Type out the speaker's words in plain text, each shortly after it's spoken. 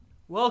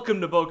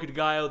Welcome to Boca de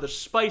Gallo, the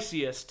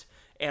spiciest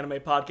anime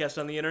podcast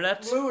on the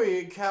internet.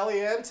 Louis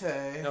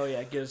Caliente. Oh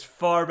yeah, get as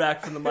far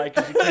back from the mic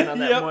as you can on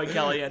that Yep. Muy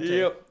Caliente.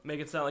 Yep.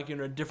 Make it sound like you're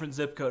in a different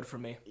zip code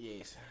from me.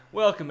 Yes.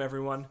 Welcome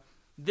everyone.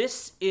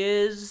 This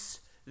is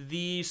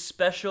the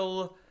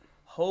special,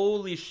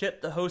 holy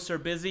shit, the hosts are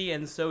busy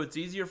and so it's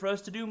easier for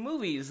us to do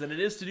movies than it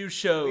is to do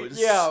shows.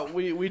 Yeah,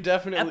 we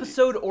definitely...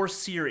 Episode or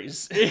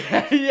series.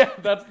 Yeah,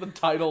 that's the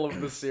title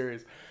of the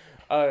series.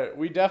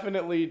 We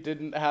definitely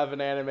didn't have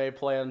an anime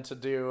plan to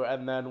do,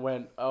 and then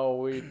went,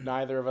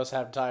 neither of us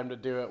have time to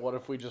do it. What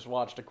if we just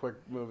watched a quick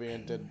movie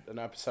and did an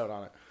episode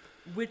on it?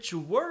 Which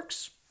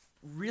works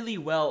really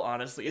well,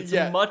 honestly. It's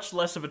Yeah. much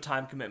less of a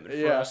time commitment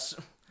for us.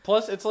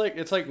 Plus, it's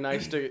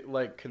nice to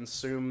like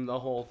consume the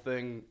whole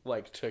thing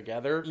like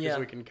together because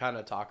we can kind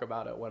of talk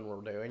about it when we're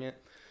doing it.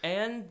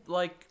 And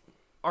like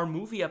our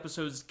movie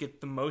episodes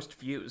get the most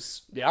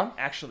views. Yeah,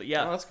 Actually,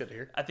 yeah. that's good to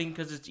hear. I think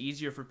because it's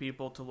easier for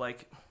people to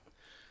like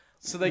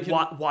So they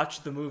can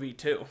watch the movie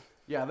too.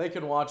 Yeah, they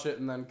can watch it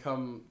and then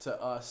come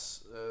to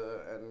us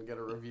and get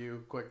a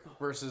review quick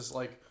versus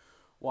like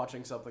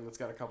watching something that's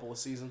got a couple of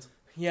seasons.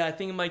 Yeah, I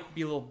think it might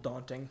be a little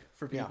daunting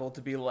for people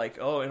to be like,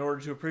 oh, in order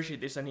to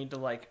appreciate this, I need to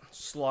like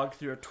slog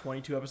through a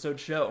 22 episode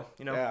show,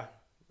 you know?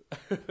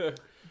 Yeah.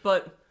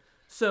 But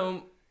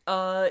so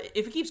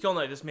if it keeps going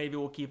like this, maybe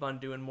we'll keep on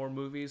doing more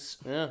movies.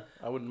 Yeah,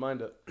 I wouldn't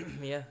mind it.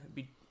 Yeah, it'd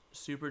be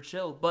super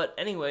chill. But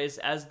anyways,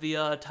 as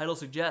the title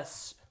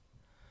suggests,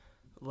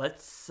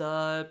 let's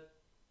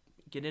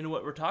get into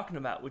what we're talking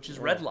about, which is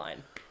Redline.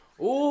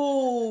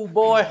 Ooh,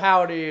 boy,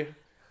 howdy!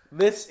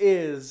 This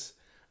is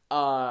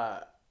I'm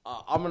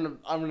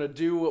gonna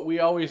do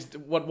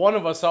what one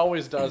of us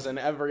always does in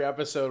every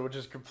episode, which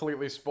is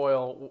completely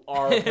spoil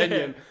our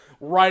opinion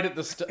right at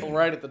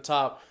the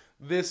top.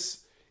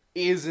 This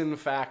is in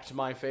fact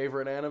my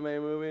favorite anime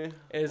movie.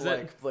 Is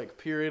it? Like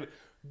period.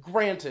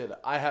 Granted,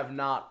 I have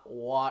not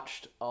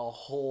watched a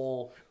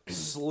whole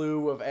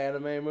slew of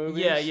anime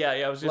movies. Yeah.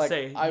 I was gonna Like,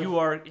 say I've- you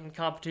are in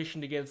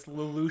competition against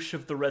Lelouch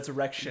of the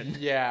Resurrection,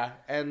 Yeah,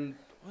 and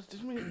what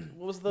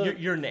was the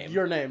Your Name.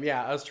 Your Name?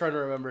 Yeah, I was trying to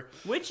remember.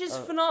 which is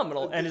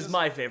phenomenal and is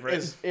my favorite.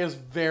 Is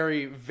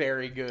very,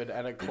 very good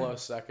and a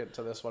close second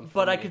to this one. For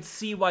But I me. could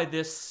see why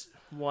this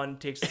one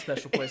takes a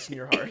special place in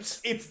your hearts.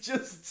 It's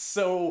just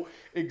so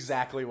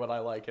exactly what I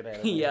like in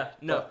anime. Yeah,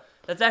 no,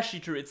 that's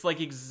actually true. It's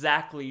like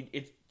exactly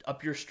it's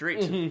up your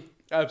street.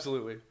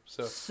 Absolutely.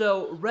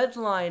 So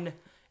Redline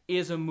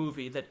is a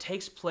movie that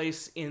takes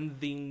place in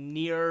the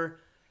near.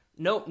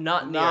 Nope,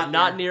 not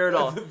near at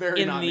all.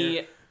 Very in not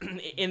the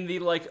in the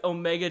like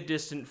Omega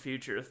distant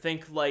future.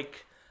 Think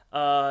like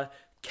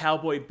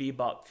Cowboy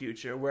Bebop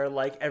future, where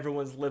like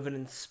everyone's living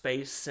in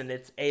space and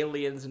it's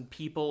aliens and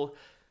people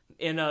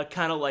in a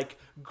kind of like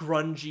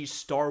grungy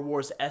Star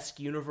Wars-esque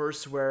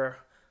universe where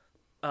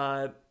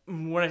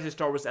when I say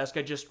Star Wars-esque,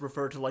 I just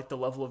refer to like the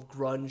level of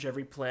grunge.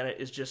 Every planet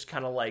is just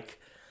kind of like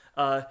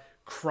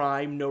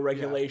crime, no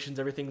regulations.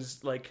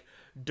 Everything's like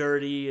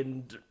dirty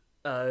and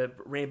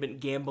rampant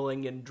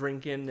gambling and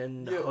drinking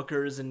and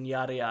hookers and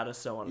yada yada,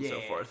 so on and so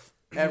forth.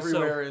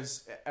 Everywhere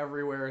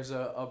is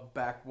a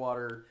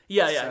backwater.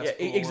 Yeah,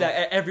 cesspool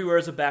exactly. Everywhere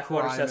is a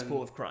backwater crime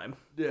cesspool of crime.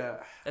 Yeah,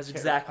 That's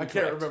exactly I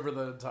can't correct. remember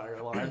the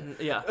entire line.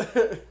 Yeah.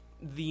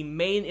 The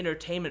main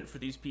entertainment for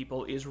these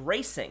people is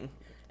racing,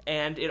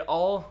 and it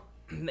all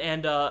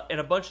and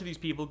a bunch of these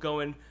people go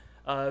in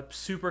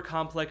super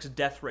complex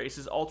death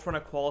races, all trying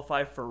to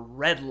qualify for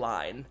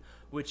Redline,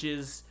 which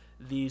is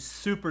the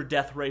super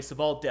death race of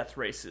all death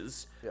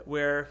races,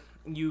 where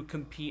you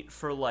compete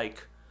for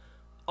like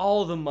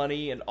all the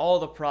money and all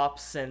the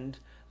props and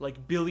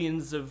like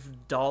billions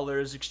of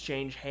dollars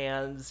exchange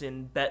hands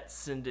in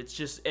bets, and it's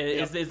just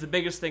it's the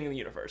biggest thing in the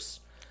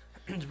universe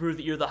to prove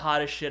that you're the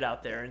hottest shit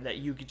out there and that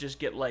you could just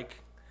get like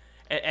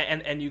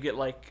and you get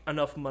like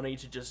enough money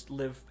to just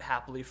live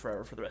happily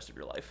forever for the rest of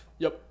your life.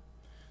 Yep.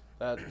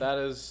 That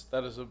is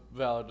a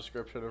valid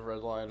description of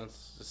Redline.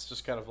 It's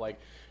just kind of like,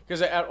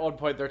 because at one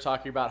point they're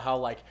talking about how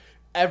like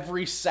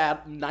every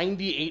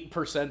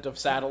 98% of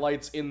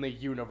satellites in the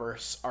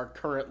universe are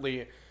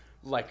currently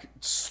like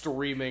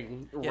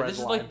streaming Yeah,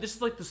 Redline. this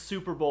is like the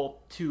Super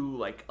Bowl to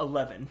like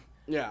 11.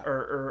 Yeah.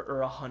 Or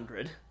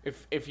 100.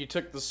 If you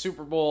took the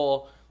Super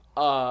Bowl,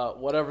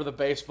 whatever the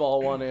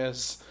baseball one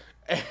is,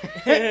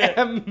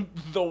 and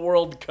the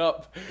World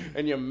Cup,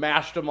 and you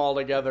mashed them all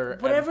together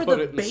Whatever and put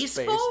the it in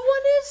baseball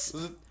space.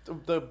 one is?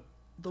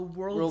 The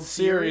World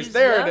Series.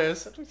 There yeah? it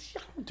is.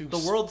 The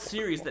World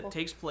Series that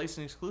takes place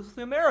in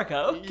exclusively America.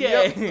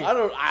 Okay. Yep. I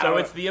don't. So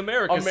it's the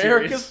America's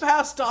America's Series.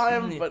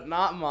 pastime, but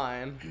not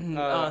mine.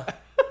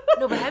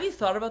 No, but have you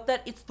thought about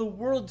that? It's the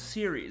World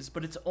Series,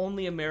 but it's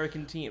only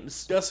American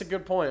teams. That's a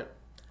good point.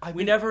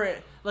 We never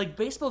like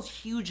baseball's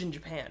huge in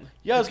Japan.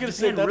 Yeah, I was gonna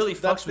say Japan really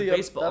that's fucks with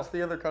baseball. That's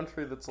the other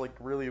country that's like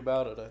really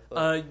about it.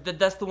 I thought.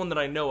 That's the one that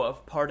I know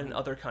of. Pardon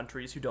other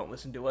countries who don't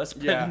listen to us.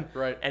 But Yeah,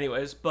 right.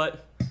 Anyways,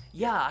 but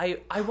yeah,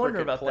 I wonder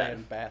Frickin' about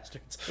playing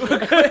bastards.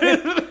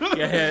 that.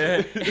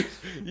 Yeah.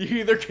 You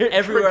either get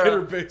Everywhere. cricket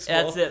or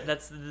baseball.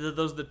 That's it.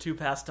 Those are the two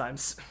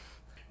pastimes.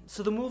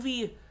 So the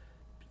movie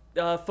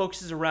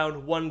focuses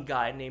around one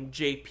guy named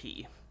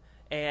JP,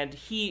 and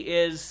he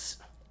is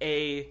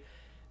a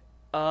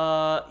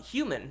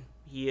human.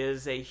 He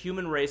is a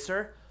human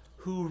racer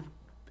who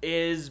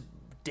is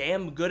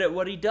damn good at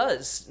what he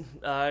does.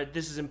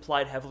 This is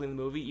implied heavily in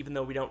the movie, even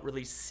though we don't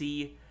really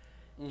see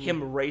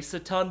him race a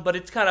ton. But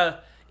it's kind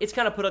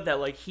of put up that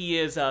like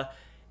he's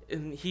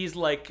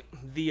like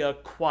the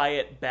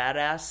quiet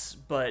badass,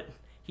 but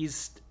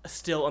he's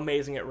still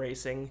amazing at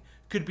racing.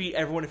 Could beat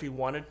everyone if he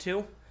wanted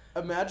to.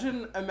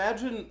 Imagine,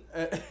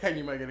 and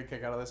you might get a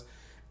kick out of this,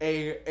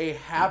 a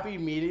happy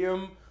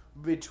medium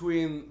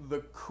between the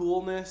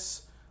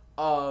coolness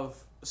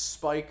of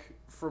Spike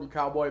from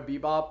Cowboy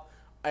Bebop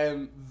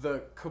and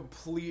the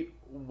complete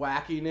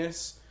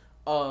wackiness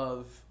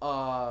of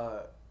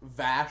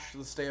Vash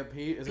the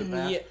Stampede. Is it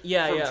Vash?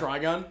 Yeah, from yeah.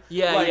 Trigun.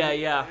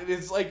 Yeah.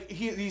 It's like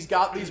he's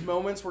got these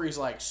moments where he's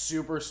like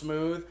super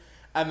smooth,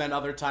 and then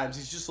other times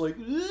he's just like,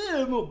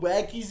 I'm a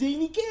wacky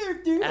zany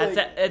character.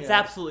 It's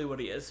absolutely what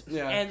he is.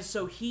 Yeah. And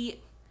so he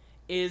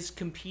is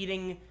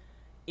competing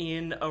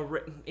in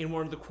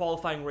one of the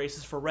qualifying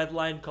races for Red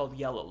Line called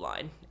Yellow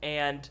Line,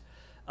 and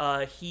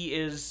he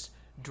is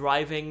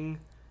driving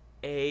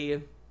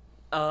a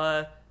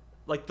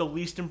like the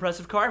least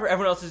impressive car.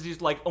 Everyone else is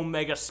these like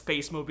Omega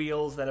space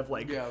mobiles that have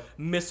like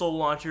missile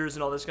launchers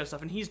and all this kind of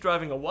stuff, and he's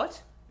driving a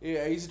what?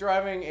 Yeah, he's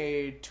driving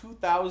a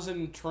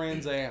 2000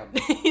 Trans Am.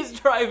 He's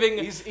driving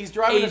a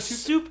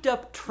souped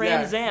up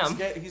Trans Am.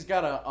 He's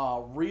got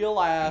a real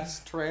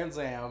ass Trans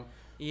Am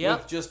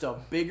with just a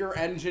bigger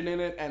engine in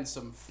it and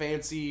some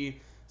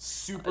fancy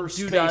super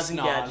space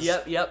NOS.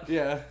 Yep.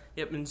 Yeah.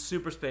 Yep, and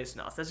super space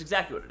NOS. That's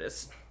exactly what it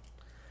is.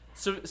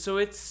 So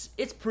it's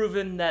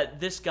proven that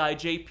this guy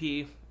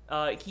JP,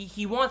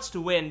 he wants to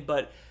win,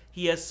 but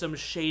he has some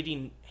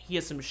shady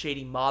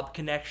mob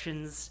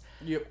connections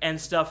and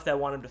stuff that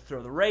want him to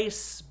throw the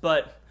race.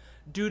 But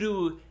due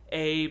to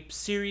a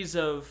series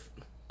of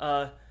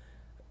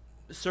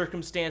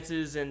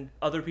circumstances and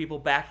other people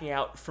backing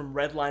out from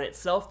Red Line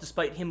itself,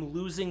 despite him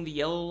losing the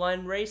Yellow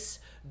Line race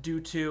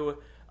due to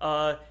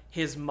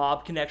his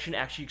mob connection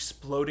actually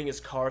exploding his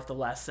car at the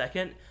last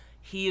second,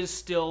 he is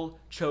still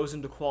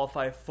chosen to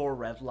qualify for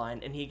Red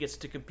Line, and he gets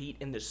to compete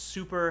in this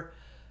super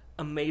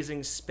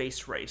amazing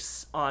space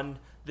race on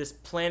this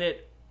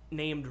planet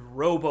named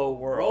Robo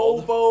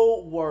World.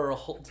 Robo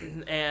World.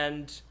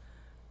 And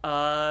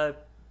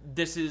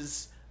this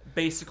is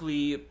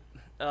basically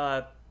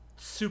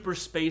super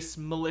space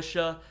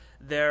militia.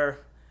 They're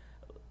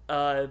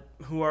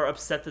who are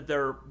upset that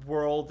their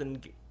world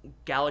and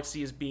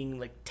galaxy is being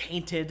like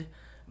tainted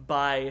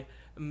by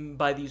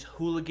these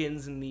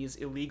hooligans and these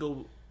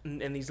illegal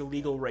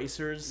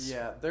racers.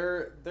 Yeah,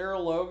 their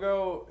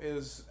logo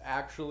is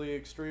actually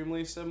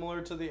extremely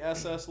similar to the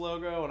SS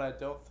logo, and I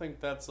don't think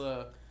that's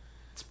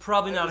it's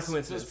probably not a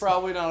coincidence. It's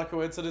probably not a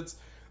coincidence.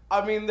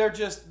 I mean, they're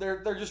just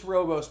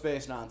robo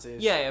space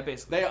Nazis. Yeah,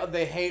 basically.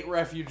 They hate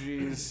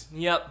refugees.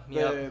 Yep.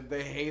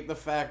 They hate the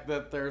fact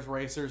that there's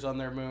racers on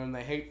their moon.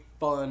 They hate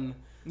fun.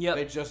 Yep.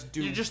 They just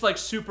do. You're just like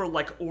super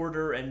like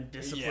order and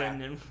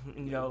discipline and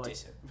you know like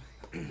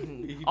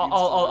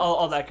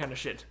all that kind of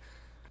shit.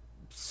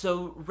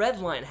 So Red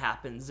Line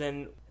happens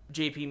and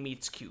JP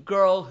meets cute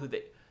girl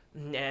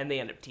and they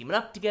end up teaming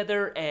up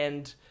together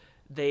and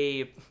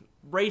they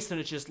race and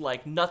it's just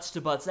like nuts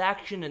to butts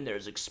action and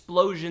there's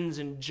explosions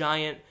and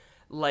giant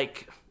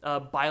like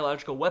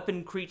biological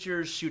weapon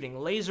creatures shooting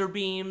laser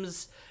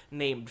beams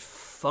named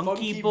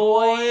Funky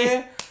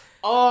Boy.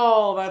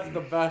 Oh, that's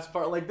the best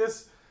part. Like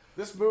this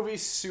movie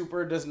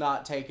super does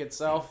not take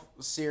itself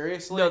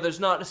seriously. No,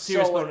 there's not a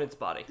serious bone in its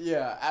body.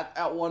 Yeah,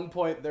 at one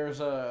point there's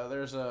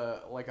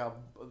a like a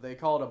they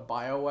call it a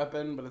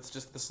bioweapon, but it's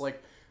just this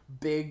like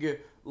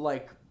big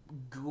like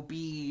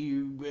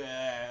goopy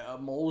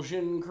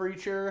emulsion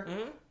creature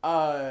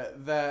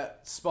that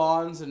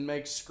spawns and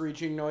makes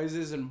screeching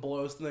noises and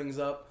blows things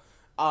up.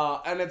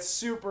 And it's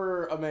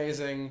super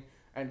amazing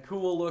and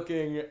cool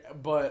looking,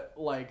 but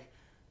like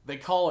they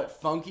call it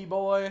Funky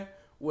Boy,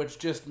 which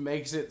just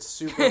makes it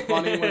super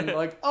funny when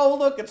like, oh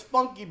look, it's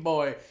Funky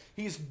Boy.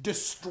 He's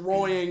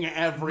destroying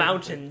everything.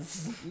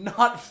 Mountains.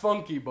 Not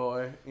Funky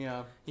Boy.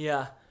 Yeah.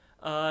 Yeah.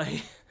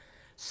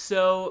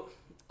 So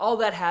all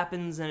that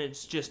happens and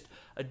it's just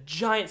a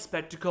giant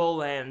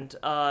spectacle and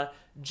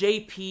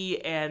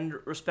JP and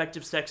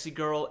respective sexy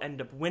girl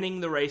end up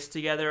winning the race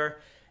together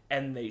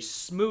and they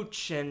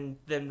smooch and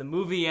then the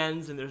movie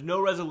ends and there's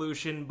no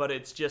resolution, but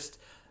it's just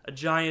a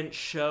giant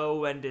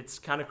show and it's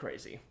kind of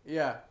crazy.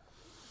 Yeah.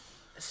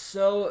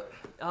 So,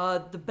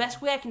 the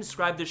best way I can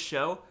describe this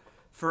show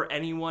for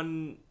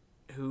anyone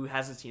who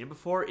hasn't seen it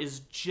before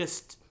is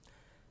just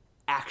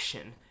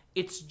action.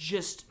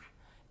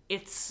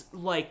 It's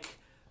like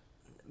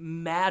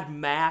Mad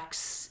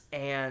Max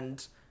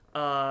and,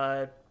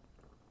 I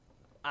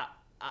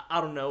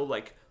don't know,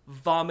 like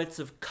vomits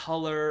of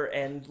color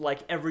and like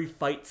every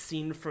fight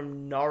scene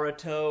from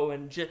Naruto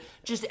and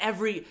just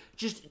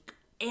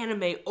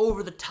anime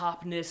over the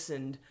topness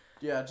and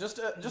yeah, just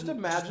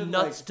imagine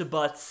nuts like, to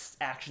butts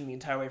action the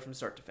entire way from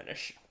start to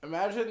finish.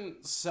 Imagine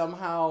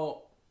somehow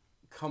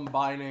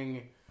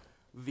combining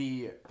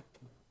the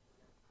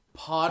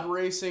pod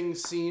racing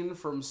scene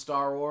from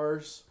Star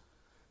Wars,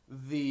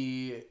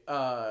 the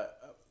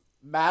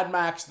Mad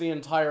Max, the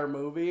entire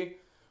movie,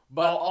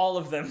 but all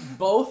of them.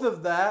 both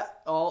of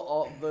that,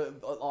 all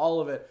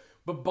of it,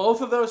 but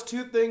both of those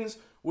two things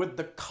with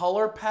the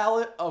color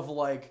palette of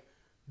like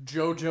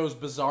JoJo's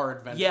Bizarre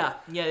Adventure. Yeah,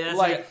 that's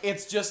like it.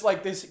 it's just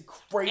like this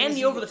crazy, And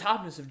the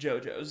over-the-topness of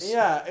JoJo's.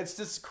 yeah, it's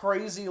this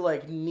crazy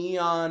like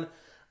neon,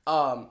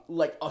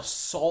 like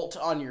assault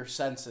on your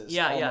senses.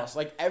 Yeah. almost.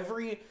 Like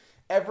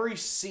every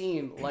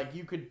scene, like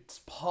you could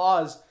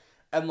pause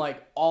and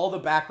like all the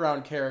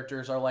background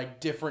characters are like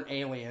different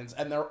aliens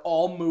and they're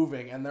all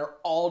moving and they're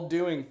all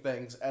doing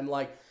things, and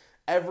like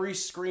every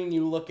screen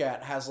you look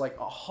at has like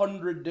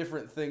 100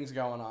 different things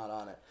going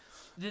on it.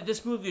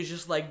 This movie is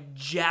just like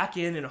jack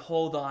in and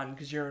hold on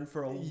because you're in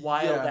for a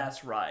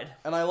wild-ass ride.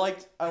 And I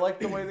liked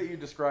the way that you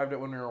described it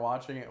when we were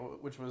watching it,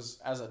 which was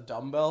as a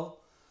dumbbell.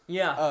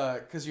 Yeah.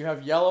 Because you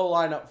have yellow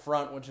line up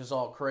front, which is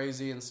all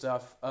crazy and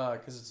stuff,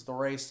 because it's the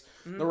race.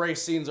 Mm-hmm. The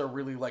race scenes are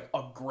really, like,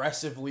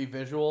 aggressively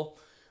visual.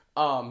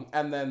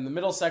 And then the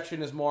middle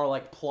section is more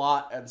like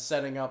plot and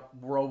setting up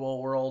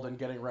Robo World and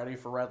getting ready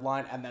for Red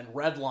Line. And then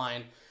Red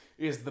Line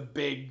is the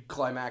big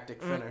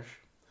climactic finish.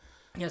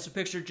 Yeah, so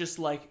picture just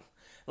like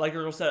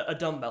Earl said, a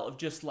dumbbell of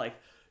just like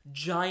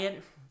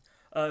giant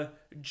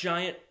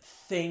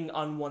thing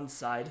on one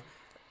side,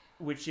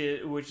 which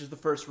is the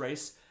first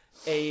race,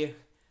 a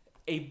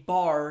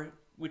bar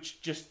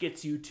which just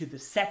gets you to the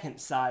second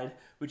side,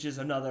 which is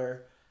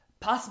another,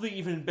 possibly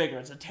even bigger.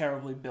 It's a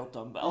terribly built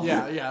dumbbell.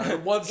 Yeah.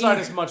 One side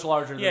is much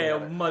larger than the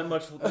other.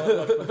 much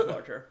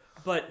larger.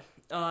 But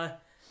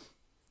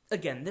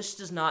again, this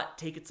does not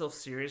take itself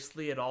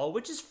seriously at all,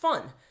 which is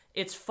fun.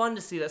 It's fun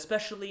to see that,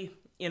 especially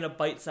in a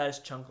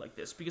bite-sized chunk like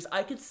this, because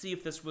I could see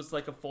if this was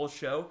like a full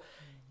show,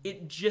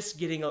 it just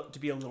getting up to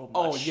be a little much.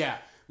 Oh yeah,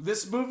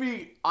 this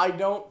movie, I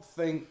don't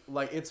think,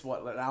 like, it's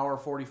what, an hour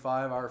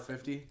 45, hour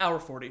 50? Hour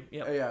 40,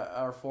 Yeah,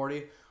 hour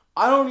 40.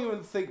 I don't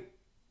even think,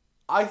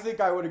 I think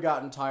I would have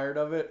gotten tired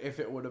of it if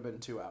it would have been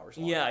 2 hours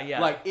long.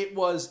 Yeah. Like, it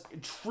was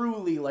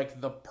truly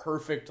like the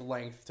perfect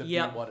length to be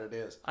what it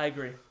is. I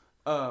agree.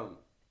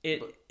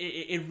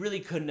 It really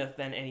couldn't have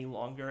been any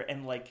longer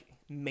and like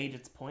made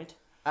its point.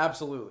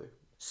 Absolutely.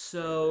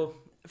 So,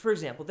 for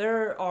example,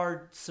 there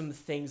are some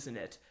things in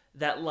it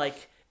that,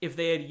 like, if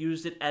they had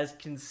used it as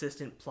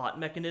consistent plot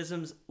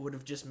mechanisms, would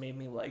have just made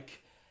me,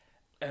 like,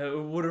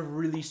 would have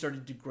really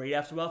started to degrade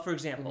after a while. For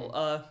example,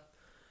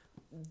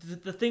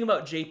 the thing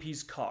about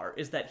JP's car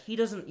is that he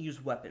doesn't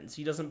use weapons.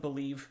 He doesn't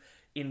believe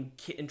in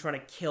trying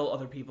to kill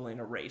other people in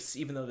a race,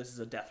 even though this is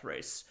a death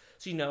race.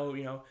 So,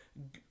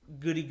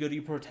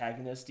 goody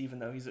protagonist, even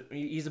though he's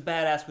a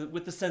badass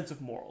with the sense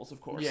of morals, of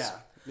course.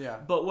 Yeah.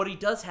 But what he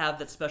does have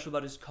that's special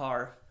about his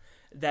car,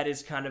 that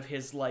is kind of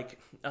his, like,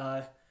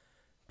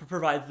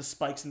 provides the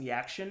spikes in the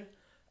action,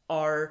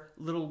 are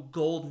little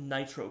gold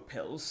nitro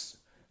pills,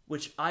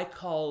 which I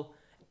call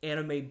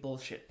anime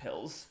bullshit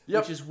pills.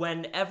 Yep. Which is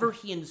whenever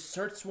he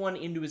inserts one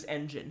into his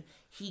engine,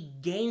 he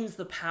gains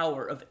the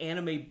power of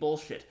anime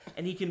bullshit,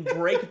 and he can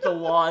break the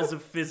laws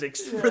of physics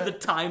for the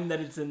time that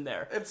it's in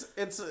there.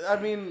 It's I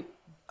mean,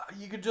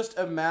 you could just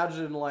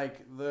imagine, like,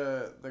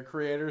 the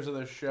creators of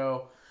the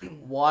show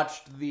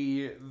watched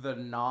the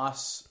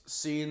NOS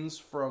scenes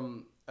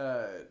from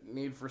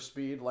Need for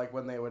Speed, like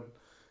when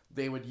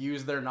they would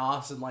use their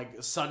NOS and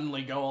like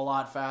suddenly go a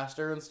lot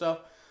faster and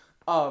stuff.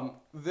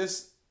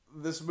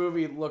 This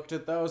movie looked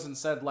at those and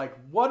said, like,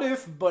 what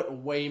if, but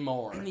way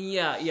more.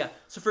 Yeah.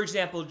 So, for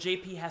example,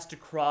 JP has to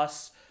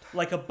cross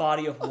like a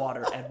body of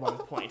water at one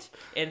point,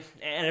 and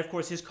of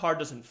course his car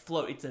doesn't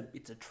float. It's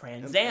a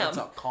Trans Am. It's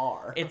a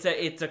car.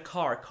 It's a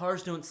car.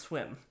 Cars don't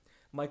swim.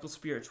 Michael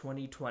Spear,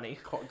 2020.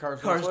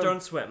 Cars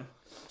don't swim.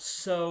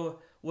 So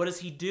what does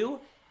he do?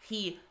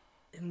 He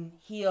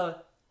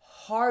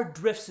hard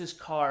drifts his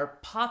car,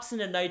 pops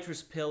in a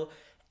nitrous pill,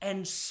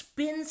 and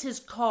spins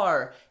his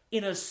car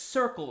in a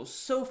circle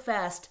so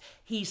fast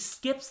he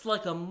skips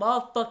like a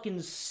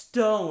motherfucking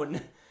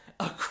stone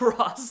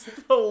across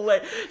the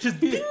lake. Just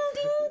ding,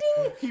 ding,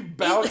 ding. He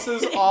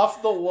bounces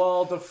off the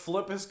wall to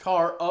flip his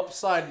car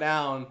upside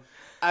down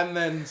and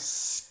then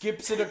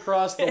skips it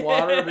across the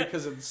water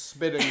because it's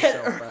spinning so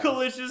fast.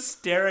 Urkel is just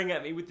staring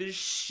at me with this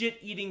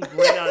shit-eating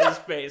grin on his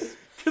face.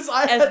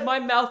 As my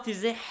mouth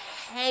is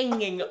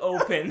hanging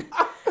open.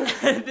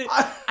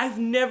 I've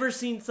never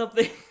seen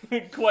something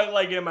quite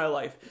like it in my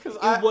life.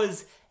 It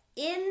was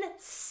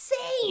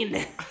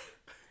insane.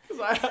 Because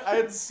I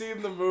had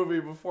seen the movie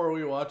before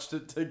we watched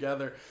it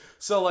together.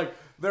 So, like,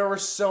 there were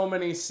so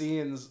many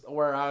scenes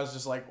where I was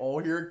just like, oh,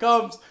 here it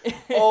comes.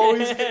 Oh,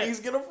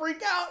 he's gonna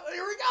freak out.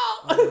 Here we go.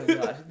 Oh my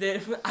god.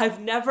 I've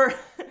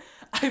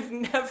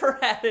never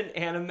had an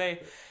anime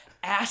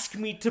ask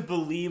me to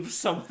believe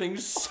something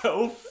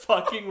so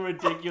fucking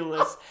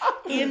ridiculous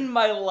in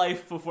my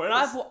life before. And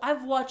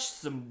I've watched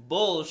some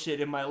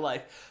bullshit in my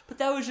life. But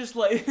that was just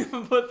like,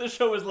 but the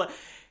show was like,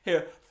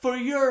 here, for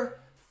your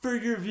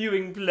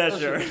viewing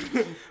pleasure,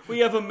 we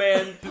have a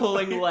man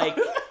pulling like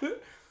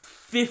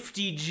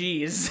 50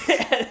 G's.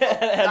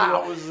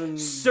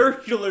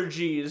 Circular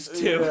G's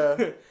too.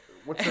 Yeah.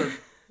 Which are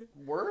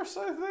worse,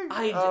 I think.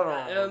 I don't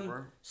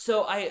remember.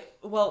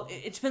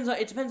 It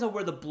depends on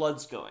where the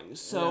blood's going.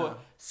 So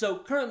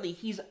currently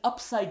he's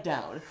upside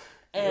down,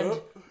 and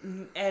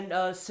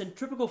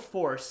centrifugal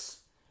force,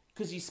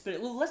 because he's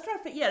spinning. Well, let's try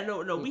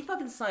to. We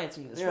fucking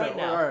sciencing this right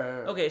now.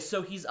 Right. Okay,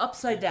 so he's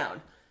upside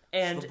down,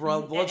 and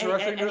blood's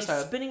rushing to his head.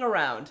 He's spinning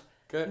around.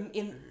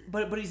 Okay.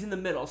 But he's in the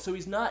middle, so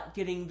he's not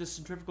getting the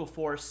centrifugal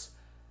force.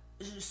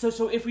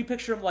 So if we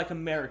picture him like a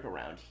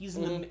merry-go-round, he's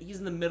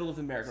in the middle of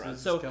the merry-go-round.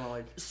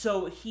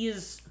 So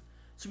he's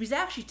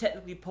actually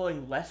technically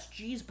pulling less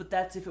G's, but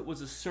that's if it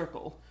was a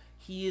circle.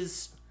 He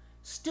has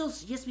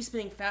to be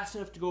spinning fast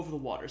enough to go over the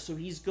water. So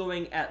he's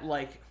going at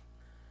like,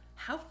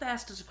 how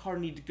fast does a car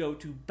need to go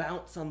to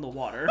bounce on the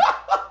water?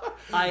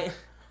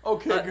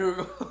 Okay,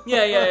 Google.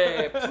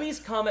 Yeah. Please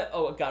comment.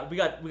 Oh God, we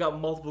got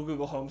multiple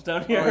Google Homes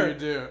down here. Oh, you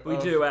do. We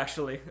do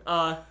actually.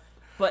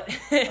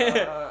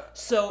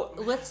 So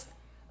let's.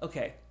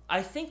 Okay,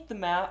 I think the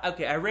math.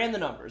 Okay, I ran the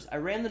numbers. I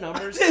ran the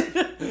numbers.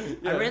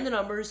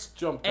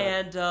 Jump.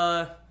 And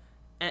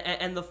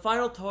the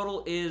final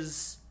total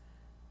is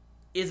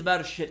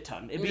about a shit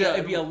ton.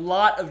 It'd be a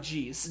lot of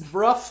G's.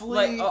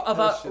 Roughly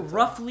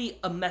roughly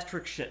a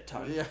metric shit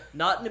ton. Yeah.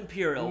 Not an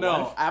imperial one.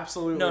 No,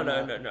 absolutely No.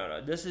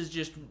 not. This is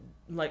just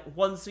like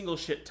one single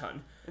shit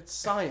ton. It's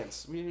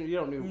science. I mean, you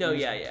don't need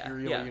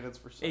imperial units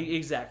for science.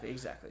 Exactly.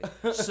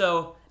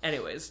 So,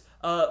 anyways,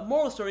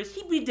 moral of the story is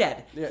he'd be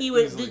dead. Yeah, he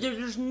would.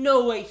 There's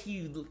no way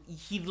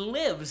he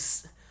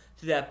lives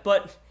to that,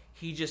 but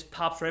he just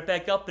pops right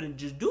back up and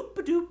just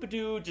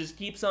doop-a-doop-a-doo, just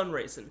keeps on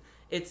racing.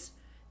 That's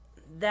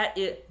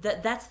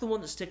the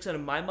one that sticks out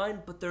in my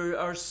mind, but there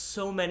are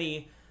so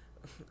many,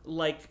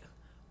 like,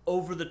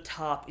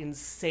 over-the-top,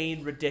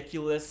 insane,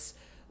 ridiculous,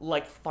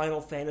 like,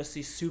 Final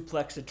Fantasy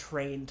suplex a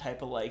train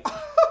type of, like,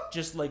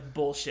 just, like,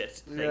 bullshit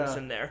things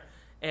in there.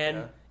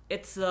 And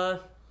it's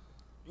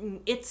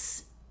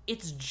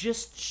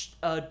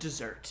just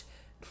dessert.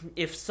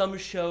 If some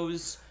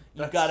shows,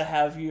 you gotta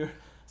have your...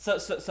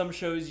 some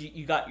shows,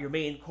 you got your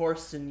main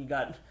course, and you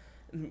got...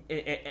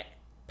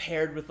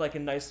 paired with like a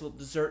nice little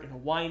dessert and a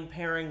wine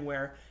pairing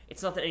where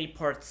it's not that any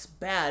part's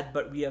bad,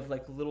 but we have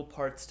like little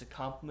parts to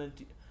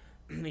complement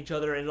each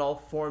other, and it all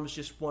forms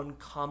just one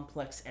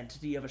complex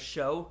entity of a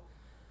show.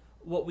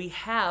 What we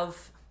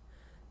have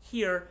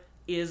here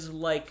is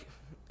like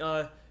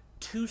 2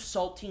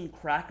 saltine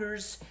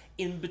crackers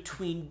in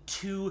between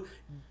 2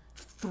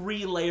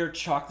 3-layer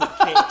chocolate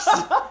cakes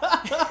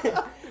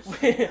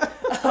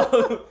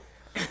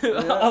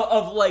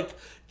of like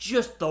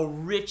just the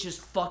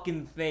richest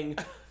fucking thing,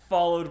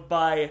 followed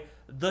by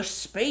the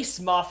space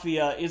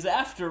mafia is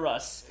after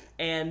us,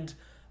 and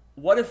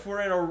what if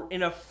we're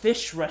in a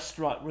fish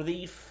restaurant where they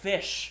eat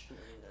fish,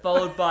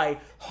 followed by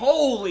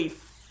holy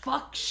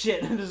fuck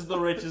shit, this is the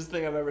richest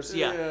thing I've ever seen.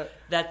 Yeah.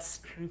 That's,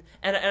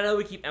 and I know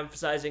we keep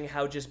emphasizing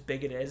how just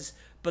big it is,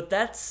 but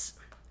that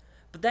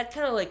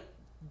kind of like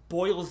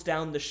boils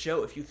down the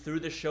show. If you threw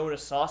the show in a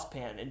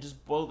saucepan and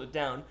just boiled it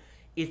down,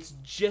 it's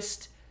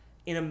just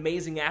an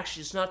amazing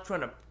action. It's not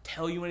trying to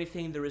tell you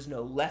anything. There is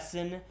no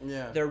lesson.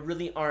 Yeah. There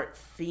really aren't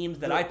themes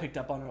that I picked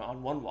up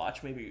on one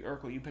watch. Maybe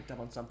Urkel, you picked up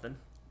on something.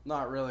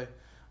 Not really.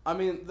 I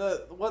mean,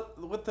 the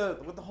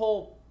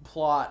whole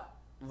plot,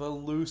 the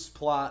loose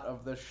plot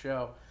of this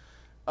show.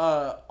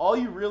 All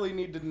you really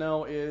need to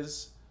know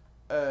is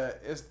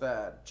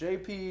that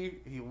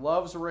JP, he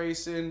loves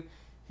racing.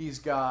 He's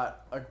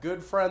got a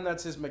good friend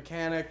that's his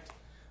mechanic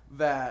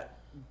that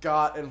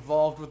got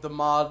involved with the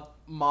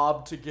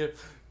mob to get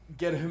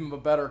him a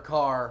better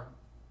car,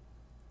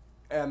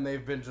 and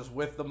they've been just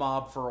with the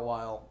mob for a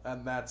while,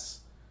 and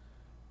that's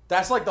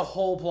like the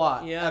whole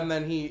plot. Yeah. And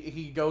then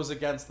he goes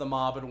against the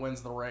mob and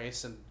wins the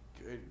race and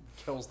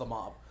kills the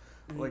mob.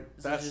 Like,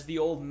 that's just the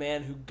old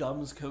man who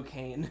gums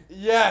cocaine.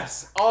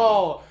 Yes.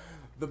 Oh,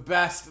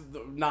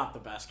 not the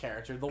best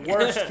character. The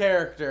worst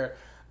character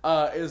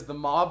is the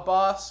mob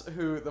boss,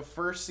 who the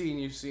first scene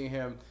you see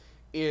him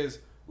is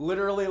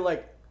literally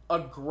like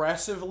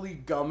aggressively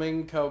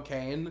gumming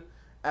cocaine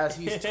as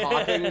he's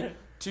talking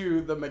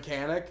to the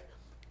mechanic,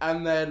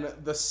 and then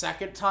the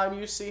second time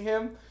you see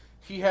him,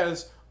 he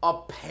has a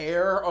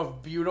pair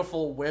of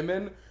beautiful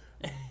women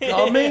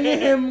gumming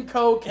him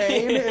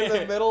cocaine in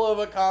the middle of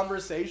a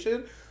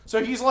conversation.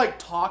 So he's like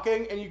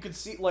talking, and you can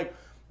see, like,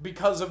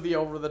 because of the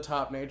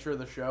over-the-top nature of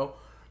the show,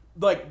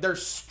 like, they're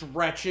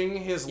stretching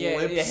his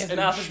lips. Yeah, his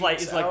mouth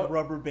is like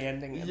rubber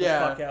banding the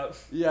fuck out.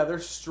 Yeah, they're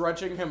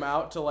stretching him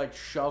out to like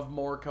shove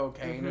more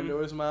cocaine into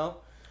his mouth.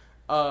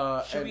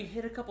 Should we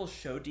hit a couple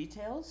show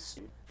details?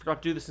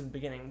 Forgot to do this in the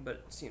beginning,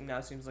 but now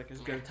it seems like as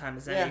good a time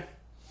as any.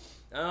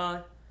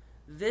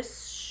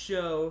 This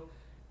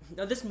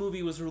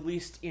movie was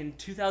released in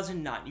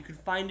 2009. You can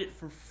find it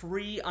for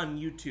free on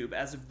YouTube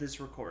as of this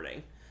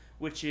recording,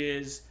 which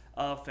is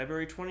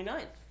February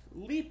 29th.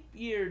 Leap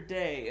year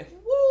day.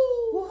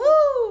 Woo!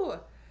 Woohoo!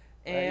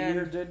 And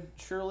year did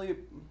Shirley...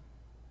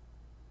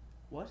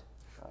 What?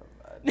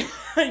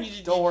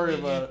 Don't worry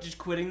about it. Just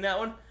quitting that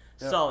one?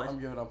 Yep, Solid. I'm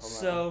giving up on that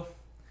So,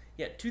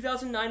 Yeah,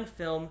 2009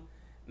 film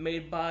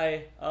made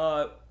by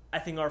I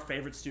think our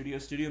favorite studio,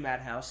 Studio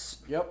Madhouse.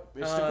 Yep,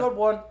 it's a good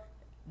one.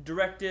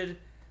 Directed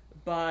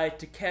by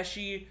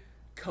Takeshi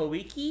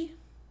Koike,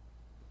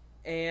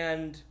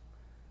 and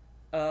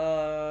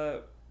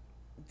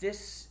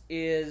this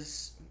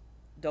is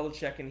double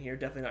checking here.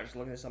 Definitely not just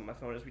looking this up on my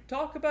phone as we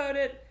talk about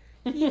it.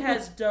 He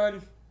has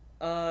done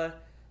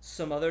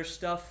some other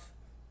stuff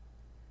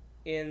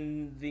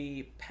in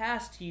the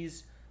past.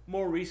 He's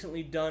more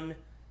recently done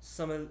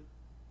some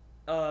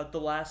of the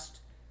last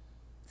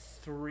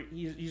three.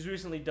 He's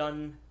recently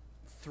done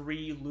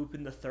 3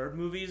 Lupin the Third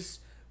movies,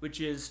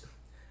 which is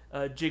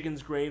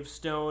Jigen's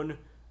Gravestone,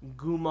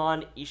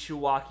 Gumon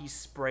Ishiwaki's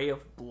Spray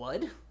of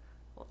Blood.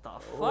 What the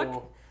fuck?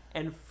 Oh.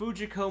 And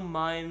Fujiko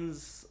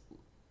Mine's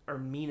or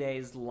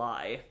Mine's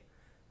Lie.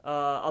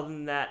 Other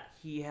than that,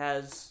 he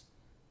has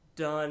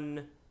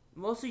done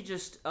mostly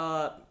just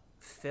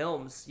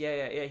films.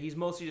 Yeah. He's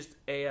mostly just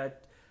a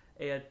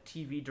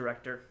TV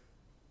director.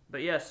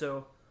 But yeah,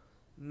 so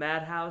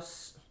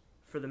Madhouse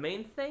for the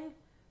main thing,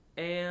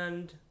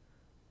 and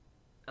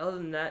other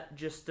than that,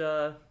 just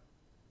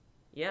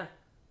yeah.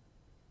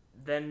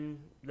 Then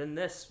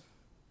this.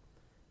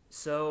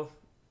 So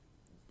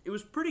it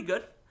was pretty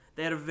good.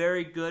 They had a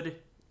very good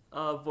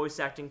voice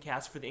acting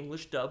cast for the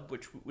English dub,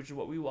 which is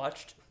what we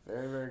watched.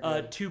 Very, very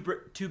good.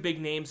 Two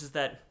big names is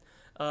that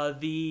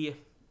the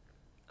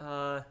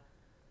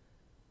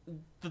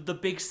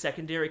big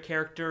secondary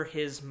character,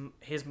 his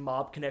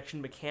mob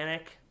connection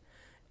mechanic,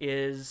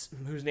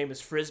 whose name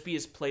is Frisbee,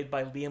 is played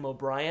by Liam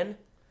O'Brien,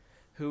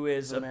 who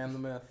is the man, the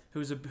myth.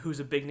 Who's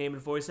a big name in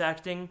voice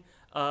acting.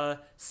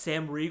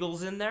 Sam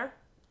Riegel's in there.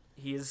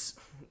 He's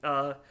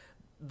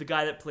the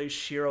guy that plays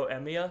Shiro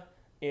Emiya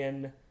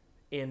in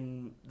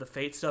the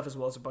Fate stuff, as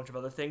well as a bunch of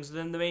other things.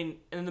 And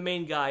then the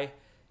main guy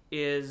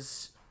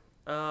is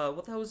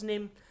what the hell was his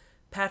name?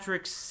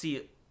 Patrick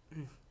Seitz,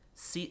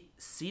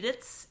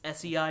 Seitz,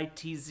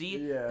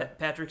 Yeah.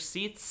 Patrick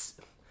Seitz,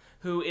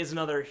 who is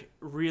another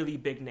really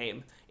big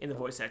name in the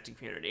voice acting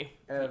community.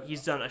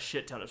 He's done a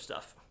shit ton of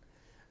stuff.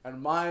 And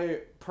my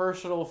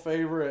personal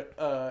favorite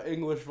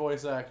English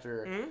voice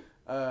actor,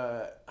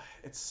 I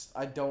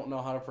don't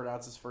know how to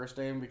pronounce his first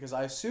name because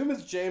I assume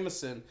it's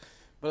Jameson,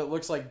 but it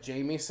looks like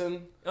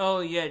Jamieson. Oh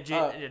yeah,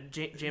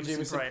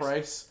 Jameson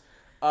Price.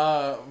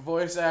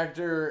 Voice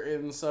actor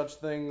in such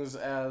things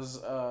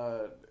as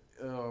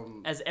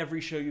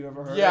every show you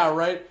ever heard. Yeah, of.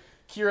 right.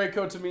 Kirei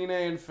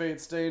Kotomine in Fate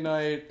Stay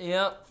Night.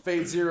 Yep.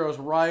 Fate Zero's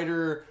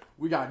Rider.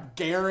 We got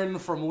Garen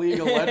from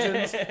League of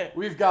Legends.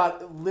 We've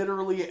got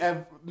literally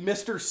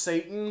Mr.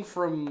 Satan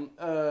from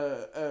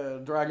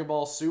Dragon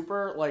Ball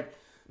Super. Like,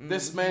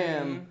 this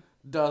man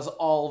does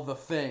all the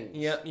things.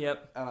 Yep.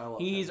 And I love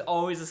He's him.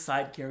 always a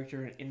side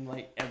character in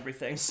like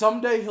everything.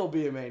 Someday he'll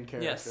be a main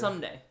character. Yeah,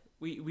 someday.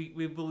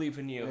 We believe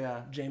in you,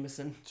 Yeah.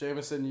 Jameson.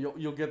 Jameson,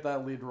 you'll get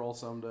that lead role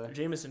someday.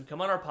 Jameson, come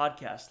on our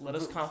podcast. Let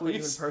us compliment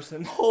you in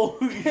person.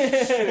 Holy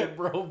shit,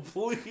 bro,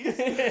 please.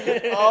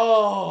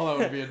 Oh,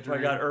 that would be a Oh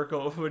dream. my god,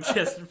 Urkel would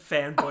just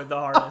fanboy the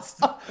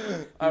hardest.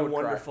 I would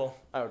wonderful.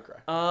 Cry. I would cry.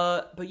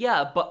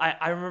 But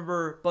I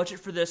remember budget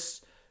for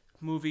this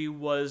movie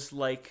was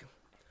like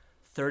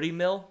 30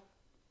 mil.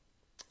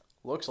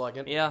 Looks like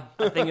it. Yeah,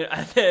 I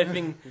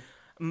think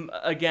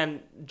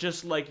again,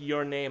 just like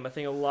Your Name, I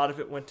think a lot of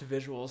it went to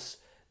visuals.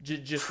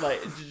 Just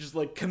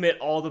like commit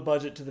all the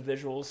budget to the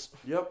visuals.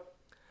 Yep.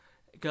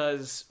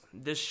 Because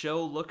this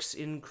show looks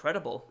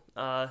incredible.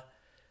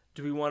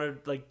 Do we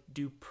want to like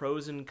do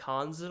pros and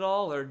cons at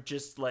all, or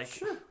just like?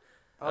 Sure.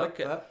 I like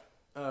that.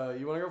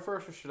 You want to go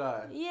first, or should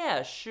I?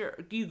 Yeah, sure.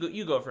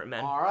 You go for it,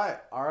 man. All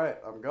right.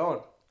 I'm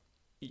going.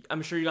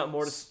 I'm sure you got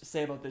more to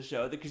say about this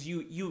show because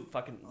you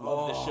fucking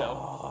love this show.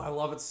 Oh, I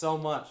love it so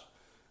much.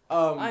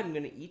 I'm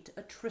gonna eat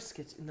a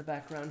Triscuit in the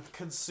background.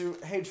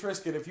 Hey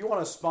Triscuit, if you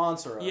want to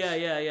sponsor us,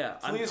 Yeah.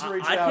 Please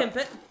reach I'd out. pimp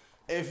it.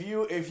 If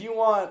you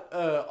want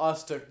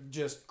us to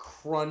just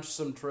crunch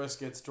some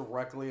Triscuits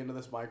directly into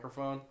this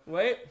microphone,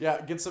 Wait.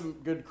 yeah, get some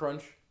good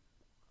crunch.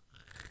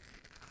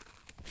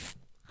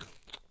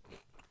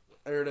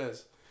 There it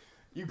is.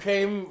 You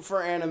came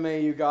for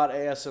anime, you got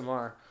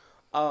ASMR.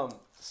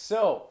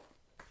 So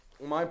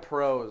my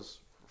pros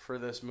for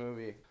this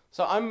movie.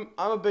 So I'm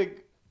a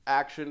big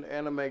action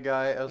anime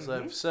guy, as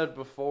I've said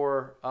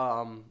before,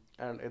 and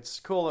it's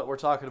cool that we're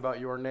talking about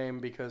Your Name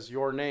because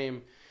Your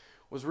Name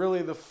was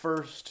really the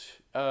first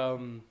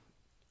anime.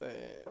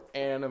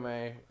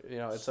 You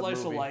know, it's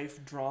Slice a movie. of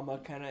life drama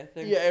kind of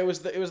thing. Yeah, it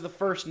was the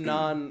first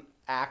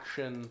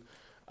non-action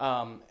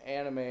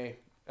anime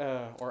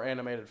or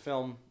animated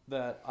film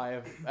that I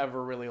have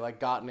ever really like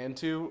gotten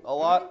into a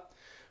lot.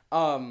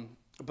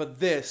 But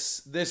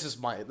this is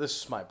my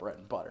bread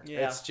and butter.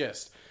 Yeah. It's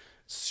just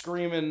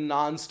screaming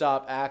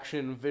nonstop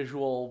action,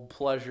 visual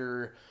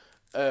pleasure,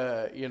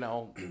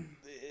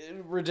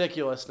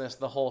 ridiculousness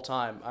the whole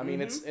time. I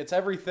mean, it's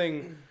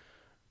everything.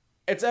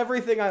 It's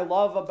everything I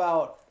love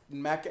about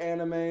mech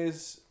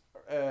animes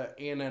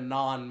in a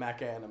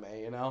non-mech anime.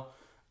 You know,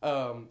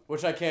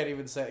 which I can't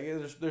even say.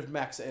 There's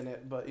mechs in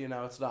it, but you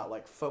know, it's not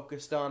like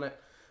focused on it.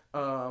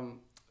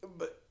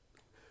 But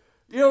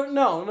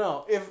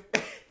No.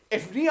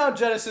 If Neon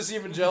Genesis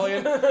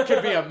Evangelion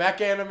can be a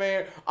mech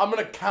anime, I'm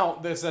gonna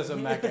count this as a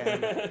mech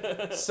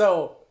anime.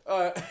 So,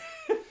 I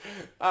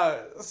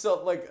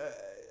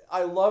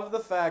love the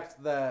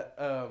fact that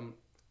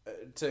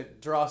to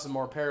draw some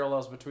more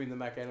parallels between the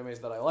mech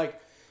animes that I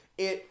like,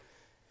 it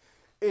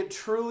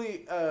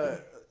truly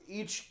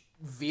each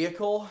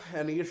vehicle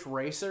and each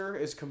racer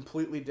is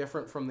completely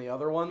different from the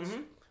other ones.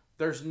 Mm-hmm.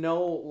 There's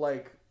no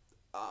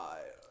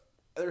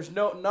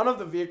none of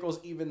the vehicles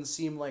even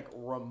seem like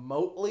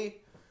remotely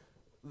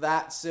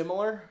that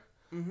similar.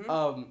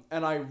 Mm-hmm.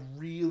 And I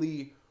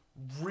really,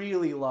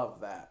 really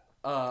love that.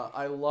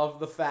 I love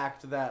the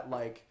fact that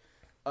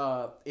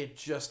it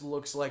just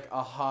looks like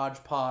a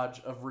hodgepodge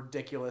of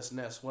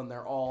ridiculousness when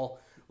they're all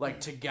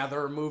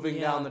together moving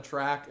down the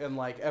track, and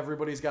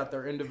everybody's got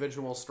their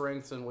individual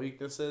strengths and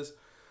weaknesses.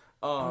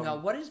 Now,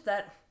 what is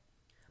that?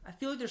 I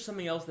feel like there's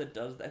something else that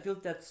does that. I feel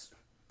like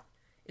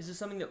is this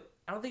something that,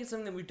 I don't think it's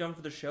something that we've done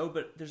for the show,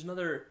 but there's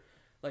another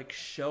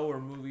show or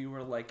movie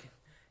where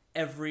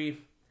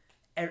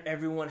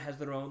everyone has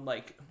their own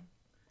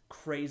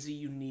crazy,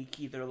 unique,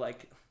 either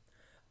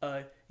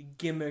a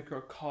gimmick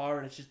or car,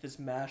 and it's just this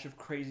mash of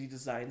crazy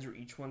designs where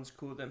each one's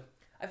cool. Then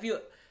I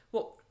feel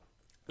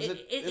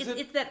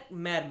it's that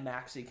Mad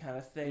Maxy kind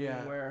of thing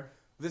where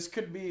this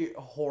could be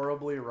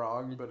horribly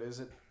wrong, but is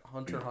it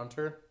Hunter x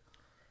Hunter?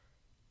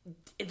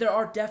 There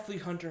are definitely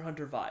Hunter x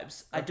Hunter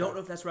vibes. Okay. I don't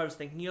know if that's what I was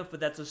thinking of, but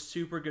that's a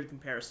super good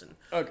comparison.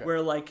 Okay. Where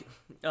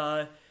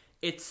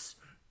it's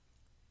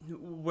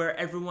where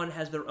everyone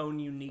has their own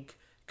unique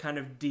kind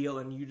of deal,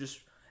 and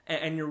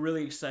you're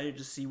really excited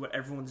to see what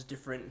everyone's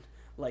different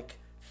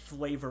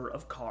flavor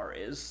of car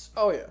is.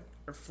 Oh yeah.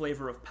 Or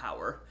flavor of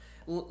power.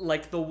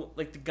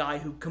 The guy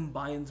who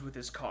combines with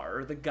his car,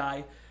 or the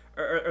guy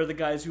or the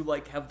guys who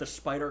have the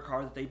spider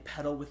car that they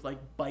pedal with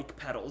bike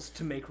pedals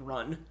to make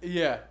run.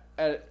 Yeah.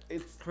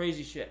 It's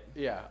crazy shit.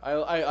 Yeah,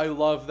 I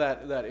love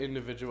that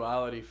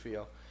individuality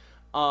feel.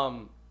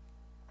 I'll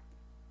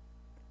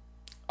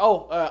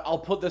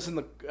put this in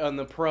the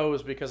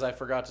pros because I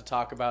forgot to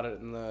talk about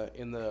it in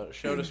the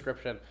show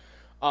description.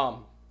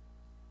 One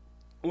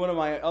of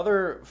my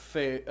other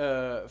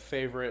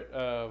favorite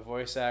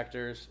voice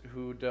actors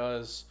who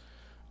does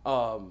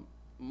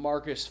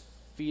Marcus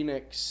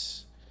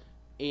Phoenix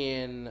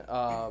in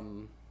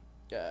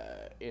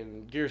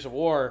Gears of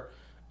War,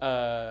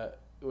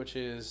 which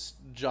is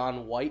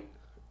John White,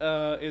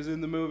 is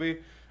in the movie.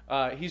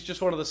 He's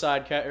just one of the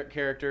side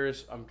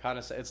characters. I'm kind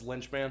of sad. It's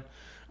Lynchman.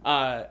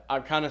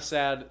 I'm kind of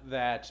sad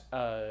that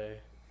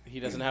he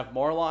doesn't have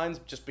more lines,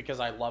 just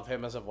because I love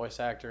him as a voice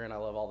actor and I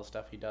love all the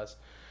stuff he does.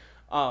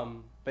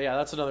 But yeah,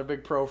 that's another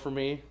big pro for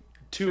me.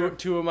 Two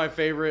of my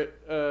favorite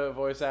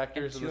voice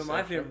actors. And two of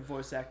my favorite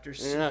voice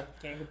actors. Yeah.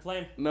 Can't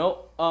complain.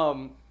 No.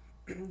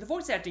 The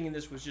voice acting in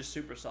this was just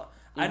super solid.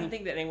 Mm-hmm. I didn't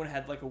think that anyone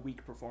had a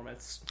weak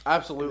performance.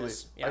 Absolutely.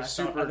 Yeah, I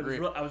super agree.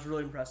 I was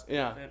really impressed with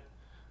it.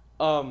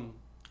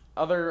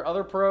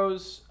 Other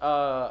pros,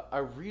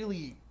 I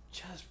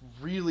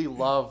really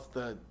love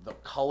the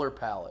color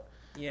palette.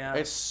 Yeah.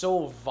 It's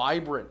so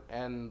vibrant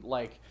and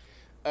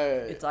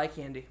it's eye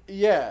candy.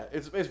 Yeah,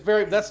 it's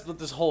very, that's what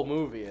this whole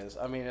movie is.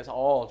 I mean, it's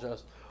all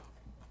just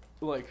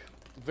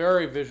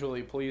very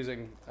visually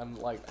pleasing and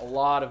a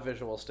lot of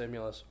visual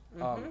stimulus.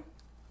 Mm-hmm.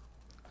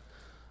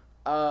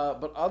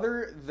 But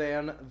other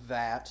than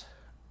that,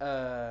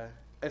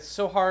 it's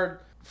so hard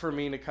for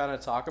me to kind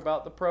of talk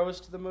about the pros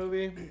to the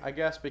movie, I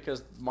guess,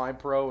 because my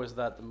pro is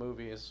that the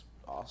movie is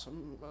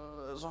awesome.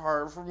 It's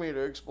hard for me to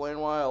explain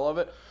why I love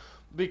it,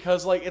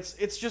 because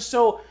it's just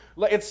so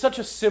it's such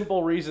a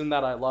simple reason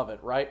that I love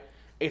it, right?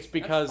 It's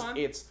because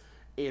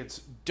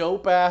it's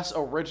dope ass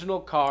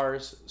original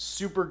cars,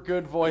 super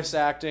good voice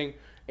acting,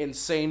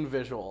 insane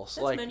visuals.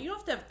 Man, you don't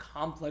have to have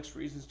complex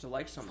reasons to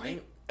like something.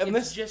 Right? And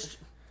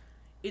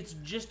It's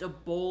just a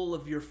bowl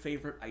of your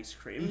favorite ice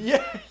cream.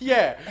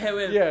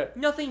 Yeah.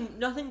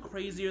 Nothing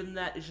crazier than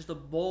that. It's just a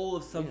bowl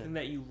of something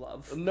that you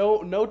love.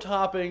 No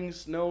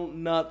toppings, no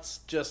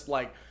nuts, just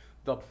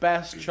the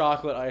best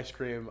chocolate ice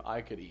cream I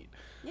could eat.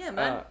 Yeah,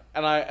 man.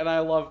 And I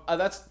love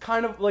that's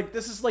kind of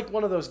this is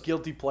one of those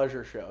guilty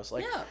pleasure shows.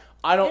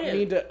 I don't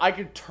need to. I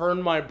could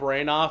turn my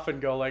brain off and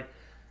go hey,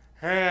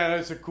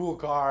 that's a cool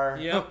car.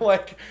 Yeah.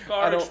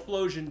 Car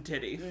explosion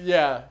titty.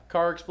 Yeah,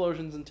 car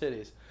explosions and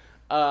titties.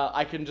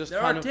 I can just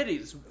there are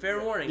titties.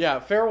 Fair warning. Yeah,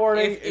 fair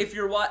warning. If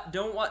you're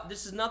don't watch,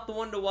 this is not the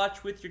one to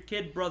watch with your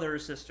kid, brother, or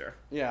sister.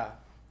 Yeah.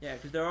 Yeah,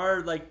 because there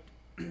are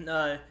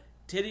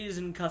titties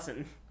and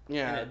cussing.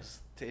 Yeah,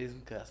 titties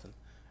and cussing,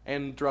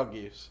 and drug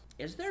use.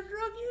 Is there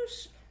drug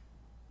use?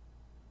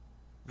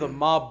 The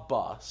mob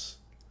boss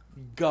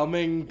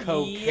gumming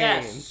cocaine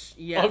yes.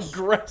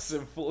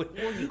 aggressively.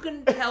 Well, you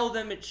can tell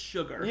them it's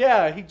sugar.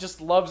 Yeah, he just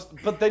loves.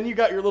 But then you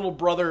got your little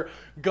brother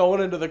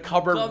going into the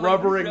cupboard,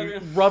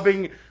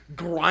 rubbing,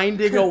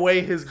 grinding away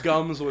his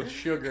gums with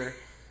sugar.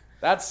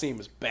 That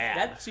seems bad.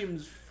 That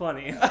seems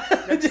funny.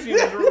 That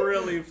seems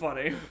really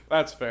funny.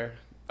 That's fair.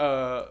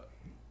 I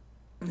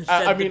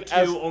mean,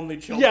 only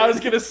children. Yeah, I was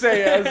gonna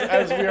say,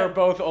 as we are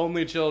both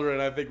only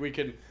children, I think we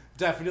can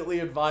definitely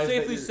advise.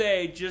 Safely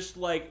say, just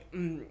like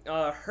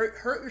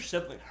hurt your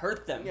sibling,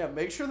 hurt them. Yeah,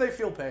 make sure they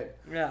feel pain.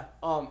 Yeah.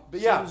 But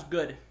yeah, sounds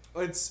good.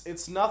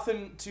 It's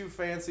nothing too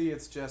fancy.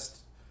 It's just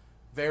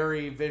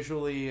very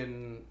visually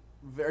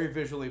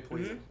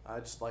pleasing. I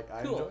Cool.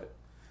 enjoy it.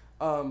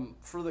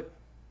 For the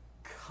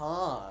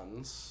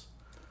cons,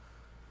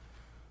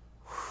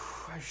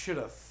 I should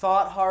have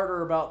thought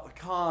harder about the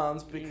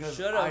cons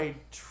because I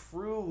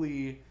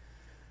truly,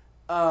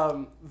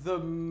 the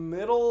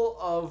middle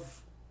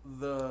of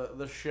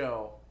the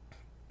show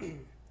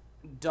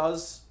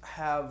does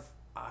have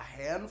a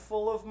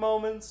handful of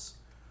moments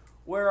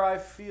where I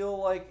feel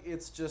like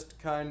it's just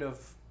kind of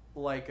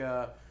like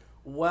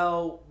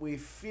we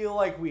feel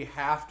like we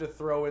have to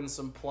throw in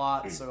some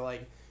plot, so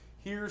like,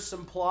 here's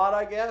some plot,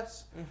 I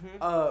guess.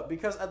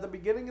 Because at the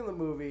beginning of the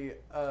movie,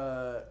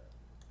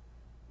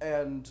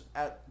 and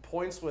at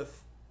points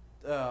with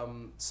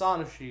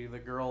Sanashi, the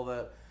girl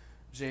that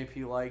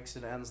JP likes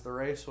and ends the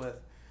race with,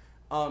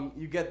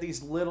 you get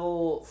these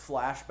little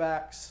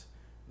flashbacks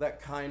that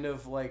kind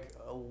of like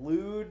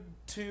allude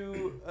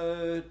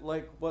to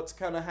like what's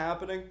kind of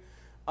happening.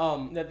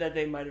 That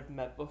they might have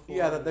met before.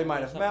 Yeah, that they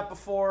might have met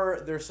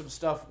before. There's some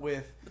stuff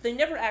with... But they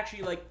never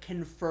actually, like,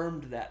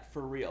 confirmed that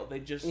for real. They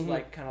just,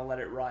 like, kind of let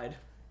it ride.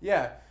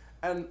 Yeah,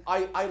 and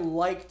I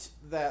liked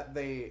that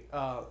they,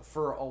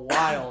 for a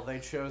while, they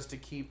chose to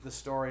keep the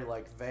story,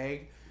 like,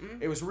 vague.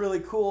 It was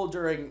really cool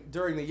during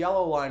the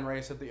Yellow Line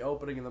race at the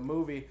opening of the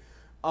movie,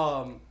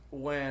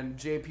 when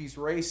JP's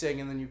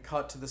racing, and then you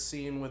cut to the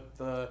scene with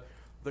the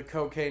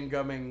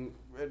cocaine-gumming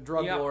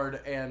drug lord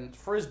and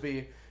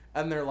Frisbee,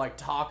 and they're, like,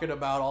 talking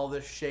about all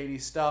this shady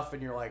stuff,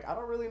 and you're like, I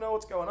don't really know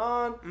what's going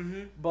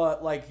on,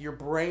 but, like, your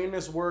brain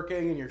is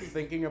working, and you're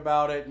thinking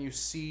about it, and you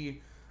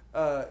see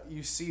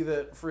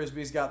that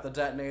Frisbee's got the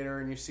detonator,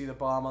 and you see the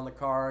bomb on the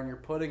car, and you're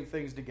putting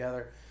things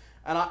together.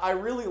 And I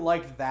really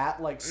liked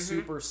that, like,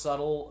 super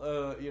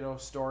subtle,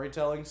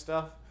 storytelling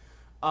stuff.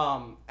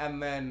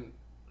 And then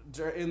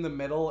in the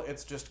middle,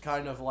 it's just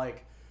kind of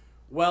like,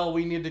 well,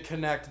 we need to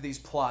connect these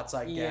plots,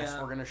 I guess.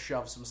 We're going to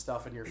shove some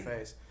stuff in your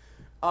face.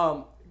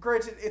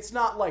 Granted, it's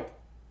not, like,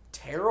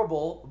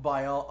 terrible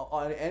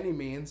on any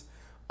means.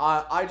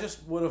 I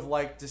just would have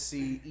liked to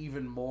see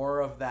even more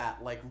of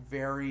that, like,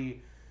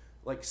 very,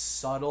 like,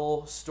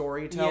 subtle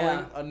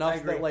storytelling.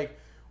 Enough that, like,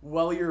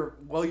 while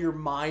your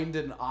mind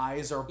and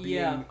eyes are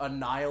being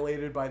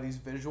annihilated by these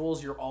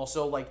visuals, you're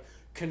also, like,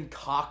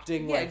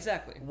 concocting, like,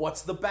 exactly.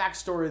 What's the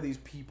backstory of these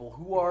people?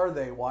 Who are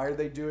they? Why are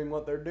they doing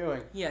what they're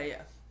doing?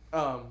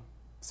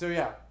 So,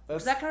 yeah.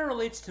 That kind of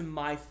relates to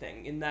my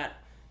thing, in that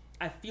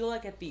I feel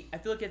like at the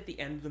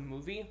end of the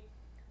movie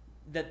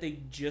that they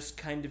just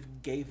kind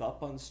of gave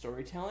up on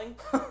storytelling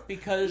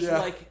because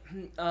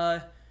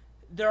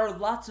there are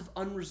lots of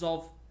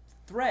unresolved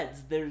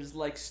threads. There's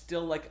like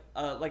still like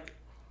a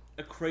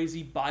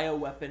crazy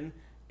bioweapon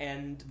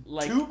and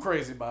like two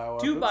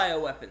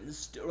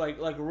bioweapons,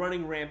 like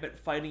running rampant,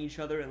 fighting each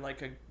other, and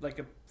like a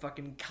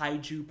fucking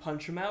kaiju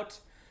punch them out.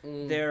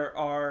 There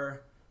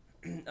are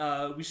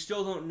we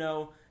still don't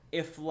know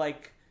if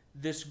like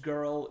this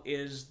girl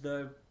is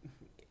the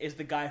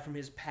guy from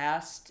his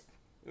past,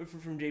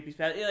 from JP's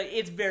past.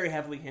 It's very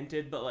heavily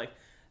hinted, but like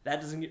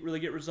that doesn't really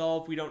get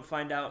resolved. We don't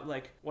find out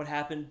like what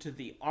happened to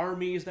the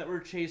armies that were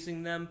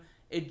chasing them.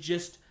 They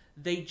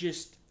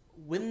just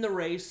win the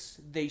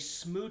race, they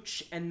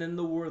smooch, and then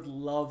the word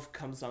love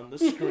comes on the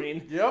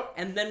screen. Yep.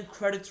 And then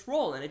credits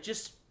roll,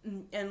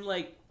 and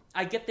like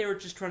I get they were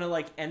just trying to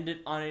like end it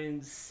on an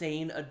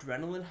insane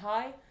adrenaline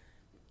high,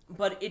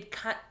 but it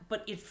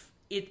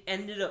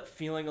ended up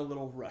feeling a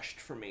little rushed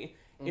for me.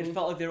 It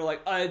felt like they were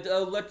like,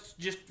 let's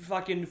just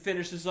fucking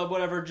finish this up,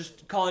 whatever,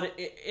 just call it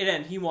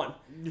end. He won.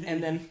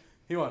 And then...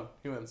 He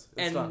wins.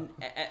 It's done.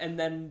 And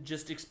then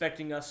just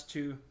expecting us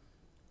to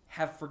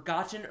have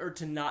forgotten or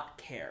to not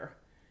care.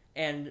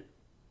 And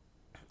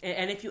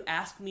if you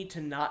ask me to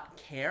not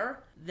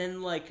care,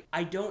 then, like,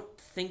 I don't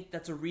think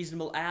that's a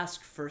reasonable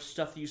ask for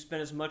stuff that you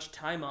spend as much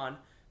time on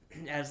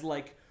as,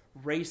 like,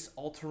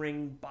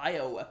 race-altering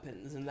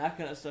bioweapons and that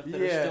kind of stuff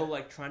that are still,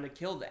 like, trying to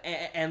kill them.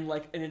 And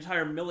like, an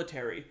entire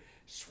military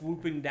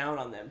swooping down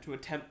on them to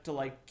attempt to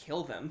like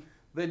kill them.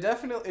 It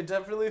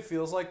definitely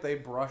feels like they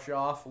brush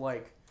off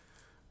like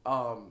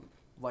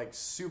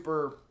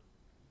super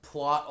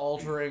plot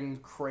altering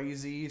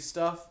crazy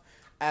stuff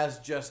as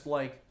just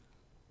like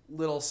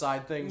little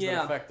side things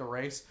that affect the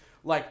race.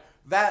 Like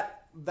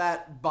that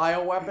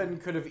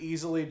bioweapon could have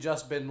easily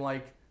just been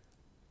like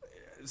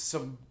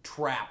some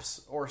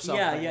traps or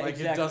something. Yeah, like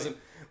exactly. It doesn't.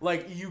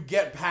 Like, you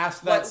get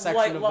past that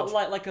section of the...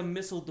 Like a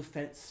missile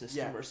defense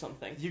system or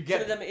something.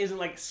 Some of them isn't,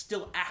 like,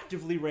 still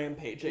actively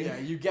rampaging. Yeah,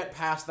 you get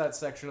past that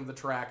section of the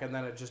track, and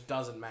then it just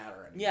doesn't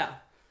matter anymore.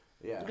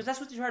 Yeah. Because that's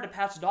what they tried to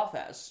pass it off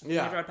as.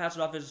 Yeah. They tried to pass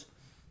it off as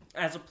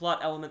a plot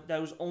element that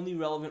was only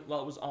relevant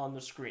while it was on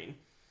the screen.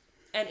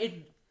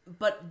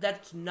 But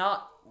that's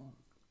not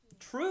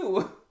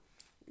true.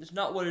 It's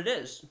not what it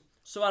is.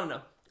 So, I don't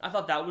know. I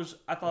thought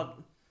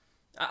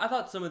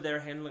some of their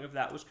handling of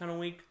that was kind of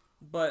weak.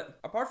 But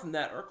apart from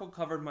that, Urkel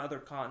covered my other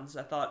cons.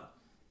 I thought...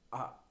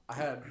 I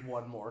had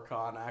one more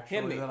con Hit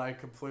actually me. that I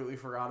completely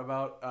forgot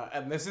about,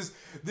 and this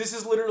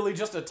is literally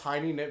just a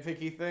tiny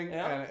nitpicky thing,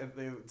 Yeah. and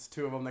it's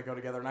two of them that go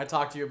together. And I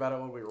talked to you about it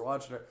when we were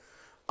watching it.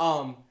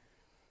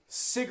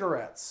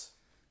 Cigarettes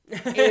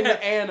in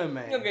anime.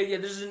 Okay, yeah,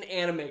 this is an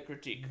anime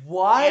critique.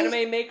 Why?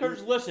 Anime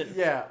makers, listen.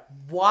 Yeah.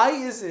 Why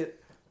is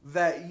it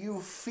that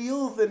you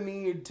feel the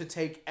need to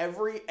take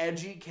every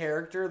edgy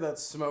character that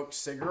smokes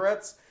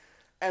cigarettes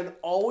and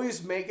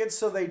always make it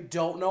so they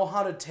don't know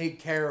how to take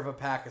care of a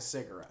pack of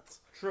cigarettes?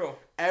 True.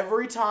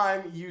 Every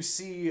time you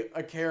see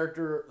a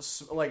character,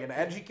 like an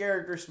edgy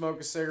character, smoke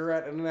a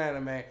cigarette in an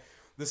anime,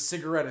 the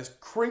cigarette is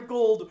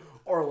crinkled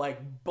or like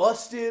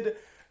busted,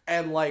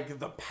 and like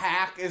the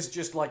pack is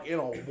just like in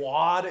a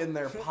wad in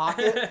their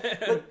pocket.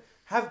 Like,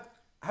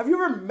 have you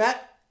ever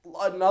met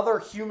another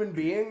human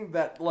being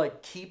that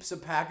like keeps a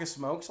pack of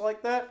smokes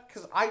like that?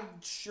 Because I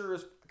sure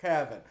as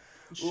haven't.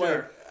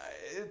 Sure.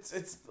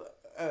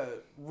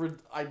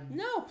 Like,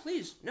 No,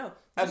 please, no.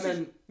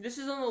 This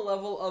is on the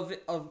level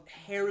of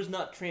hair is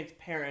not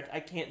transparent. I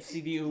can't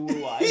see the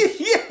ooh eyes.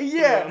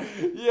 yeah.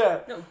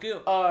 No,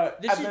 go.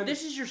 And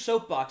This is your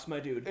soapbox, my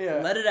dude.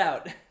 Yeah. Let it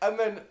out. And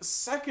then,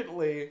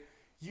 secondly,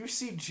 you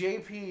see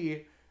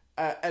JP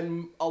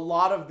and a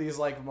lot of these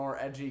like more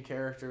edgy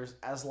characters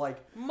as like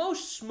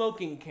Most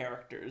smoking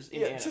characters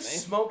in anime. just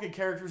smoking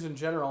characters in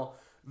general.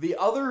 The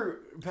other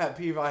pet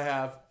peeve I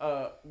have,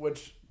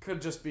 which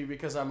could just be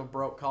because I'm a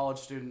broke college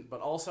student,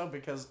 but also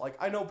because like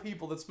I know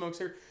people that smoke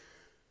cigarettes.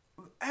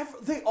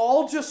 They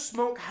all just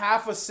smoke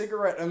half a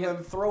cigarette and then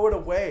throw it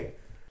away.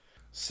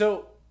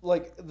 So,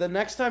 like, the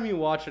next time you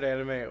watch an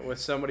anime with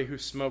somebody who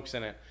smokes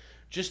in it,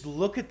 just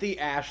look at the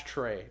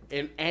ashtray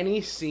in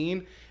any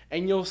scene,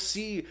 and you'll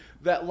see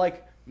that,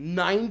 like,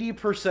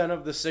 90%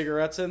 of the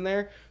cigarettes in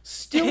there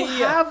still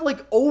have,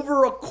 like,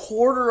 over a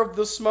quarter of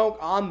the smoke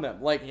on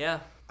them. Like, Yeah.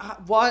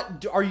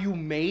 What? Are you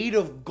made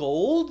of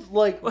gold?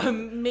 Like,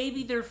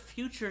 Maybe they're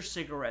future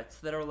cigarettes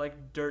that are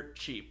like dirt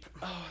cheap.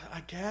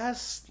 I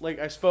guess. Like,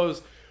 I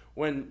suppose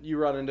when you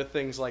run into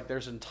things like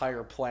there's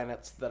entire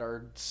planets that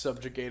are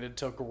subjugated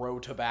to grow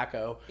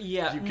tobacco.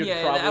 Yeah, you could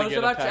yeah. probably I was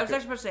get actually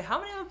about to say,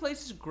 how many other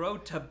places grow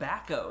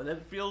tobacco?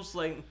 That feels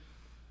like,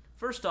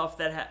 first off,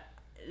 that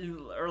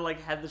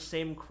had the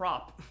same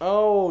crop.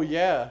 Oh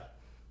yeah.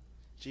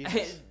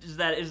 Jesus. Is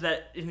that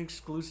an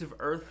exclusive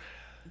Earth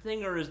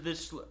thing, or is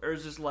this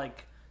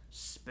like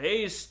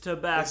space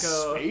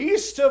tobacco?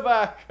 Space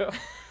tobacco.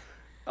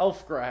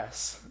 Elf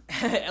grass.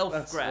 Elf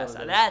That's grass.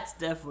 what it is. That's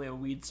definitely a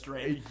weed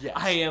strain. Yes.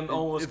 I am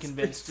almost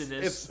convinced it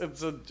is.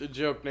 It's a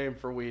joke name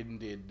for weed in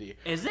D&D.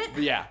 Is it?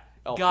 Yeah.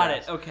 Elf Got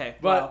grass. it. Okay.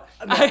 But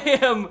wow. I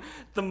am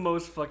the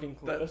most fucking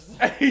clueless.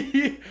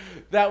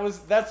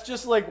 That's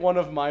just like one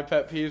of my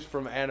pet peeves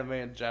from anime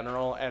in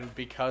general, and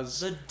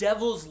because The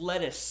devil's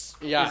lettuce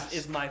Yes.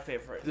 is my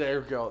favorite. there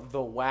you go, the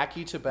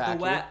wacky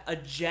tobacco, A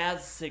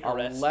jazz a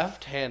cigarette.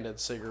 left-handed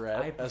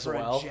cigarette I as prefer a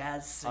well.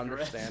 jazz cigarette.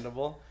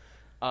 Understandable.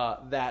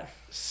 That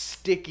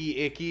sticky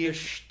icky. The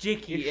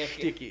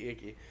sticky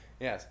icky.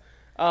 Yes.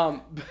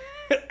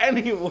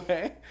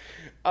 Anyway,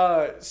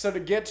 so to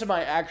get to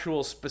my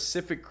actual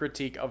specific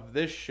critique of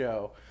this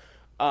show,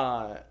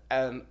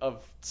 and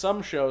of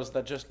some shows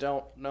that just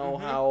don't know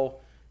how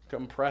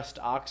compressed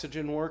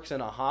oxygen works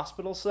in a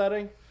hospital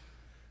setting,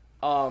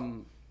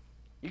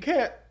 you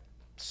can't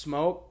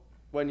smoke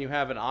when you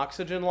have an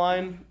oxygen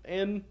line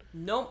in.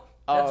 Nope.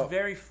 That's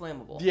very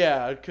flammable.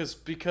 Yeah,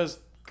 because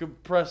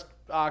compressed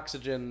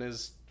oxygen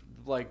is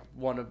like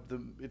one of the,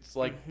 it's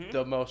like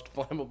the most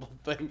flammable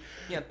thing.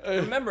 Yeah.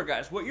 Remember,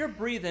 guys, what you're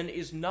breathing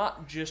is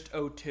not just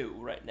O2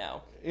 right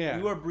now. Yeah.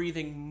 You are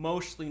breathing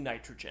mostly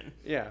nitrogen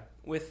Yeah.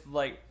 with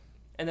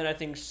and then I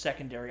think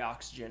secondary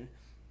oxygen,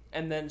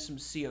 and then some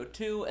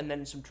CO2, and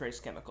then some trace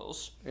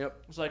chemicals.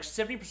 Yep. It's like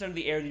 70% of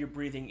the air that you're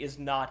breathing is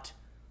not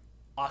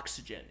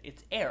oxygen;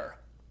 it's air,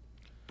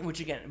 which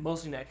again,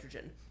 mostly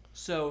nitrogen.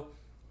 So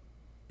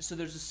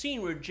there's a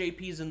scene where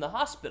JP's in the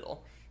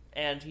hospital,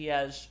 and he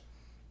has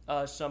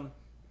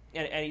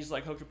and he's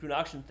like hooked up to an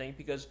oxygen thing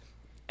because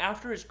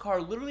after his car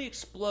literally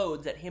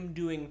explodes at him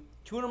doing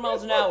 200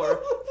 miles an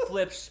hour,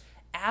 flips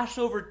ass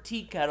over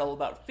tea kettle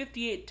about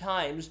 58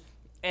 times,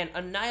 and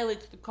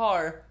annihilates the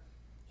car,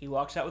 he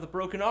walks out with a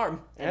broken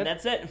arm, and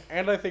that's it.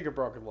 And I think a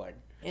broken leg.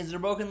 Is it a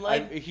broken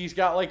leg? He's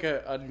got like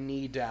a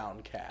knee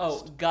down cast.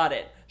 Oh, got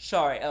it.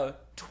 Sorry.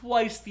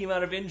 Twice the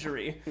amount of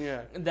injury.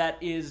 Yeah. That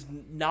is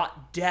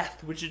not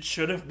death, which it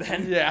should have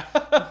been. Yeah.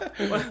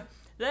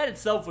 That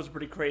itself was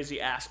pretty crazy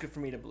ask for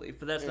me to believe,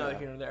 but that's not Yeah.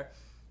 here nor there.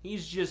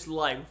 He's just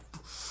like,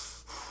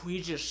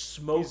 he's just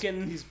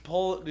smoking. He's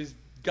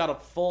got a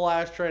full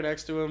ashtray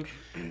next to him,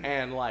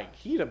 and like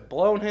he'd have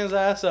blown his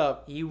ass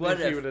up He would if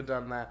he have. would have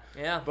done that.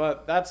 Yeah.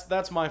 But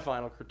that's my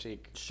final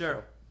critique.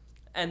 Sure.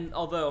 And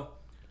although,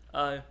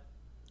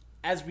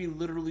 as we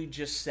literally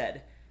just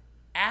said,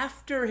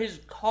 after his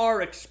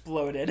car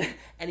exploded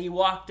and he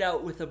walked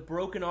out with a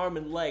broken arm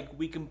and leg,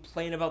 we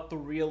complain about the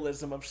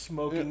realism of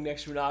smoking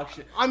next to an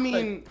oxygen. I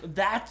mean, Like,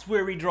 that's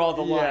where we draw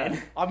the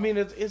line. I mean,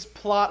 it's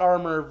plot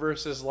armor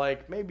versus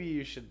like maybe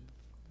you should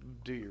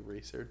do your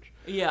research.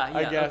 Yeah,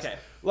 I guess. okay.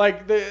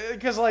 Like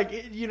because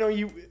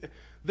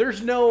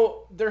there's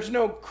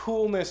no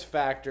coolness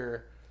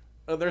factor.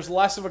 There's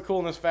less of a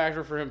coolness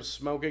factor for him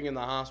smoking in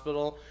the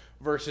hospital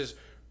versus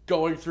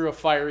going through a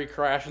fiery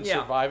crash and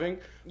surviving.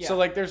 Yeah. So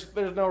like there's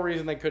no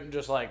reason they couldn't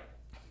just like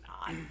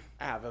not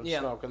have him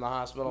smoke in the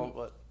hospital.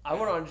 But I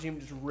went on him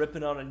just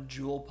ripping on a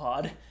Juul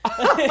pod.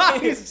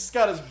 he's just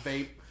got his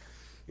vape.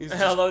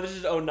 Although this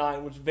is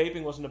 09, which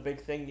vaping wasn't a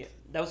big thing yet.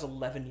 That was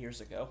 11 years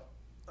ago.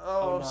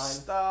 Oh, 09.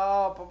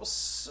 stop. I was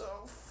so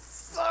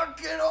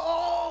fucking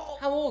old.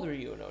 How old are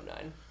you in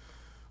 09?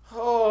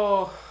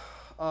 Oh,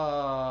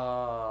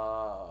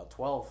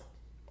 12.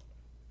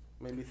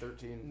 Maybe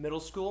 13. Middle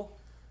school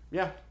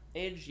Yeah,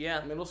 age?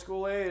 Yeah. middle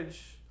school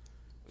age.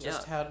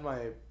 Just had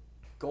my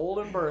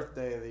golden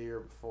birthday the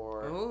year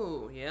before.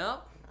 Oh, yeah.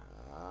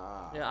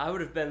 Yeah, I would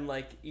have been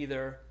like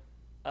either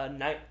a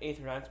 8th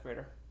or 9th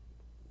grader.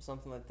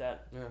 Something like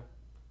that. Yeah.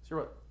 So you're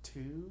what, 2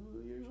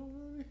 years old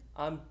maybe?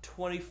 I'm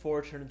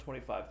 24, turning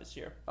 25 this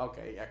year.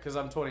 Okay, yeah, because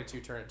I'm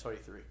 22, turning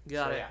 23.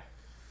 Got it.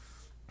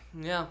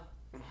 Yeah.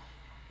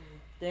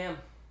 Damn.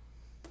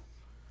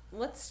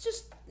 Let's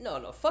just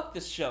fuck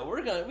this show.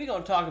 We're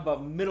gonna talk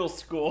about middle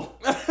school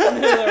for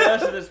the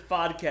rest of this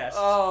podcast.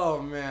 Oh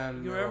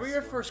man. You remember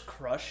your first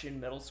crush in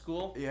middle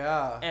school?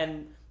 Yeah.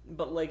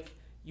 But like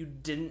you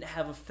didn't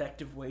have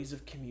effective ways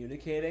of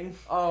communicating.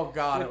 Oh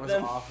god, it was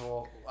them.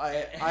 awful.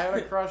 I had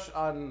a crush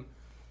on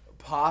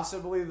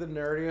possibly the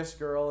nerdiest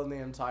girl in the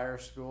entire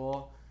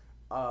school.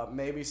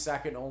 Maybe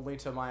second only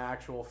to my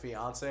actual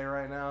fiance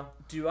right now.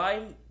 Did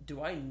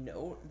I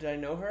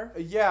know her?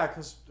 Yeah,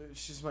 because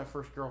she's my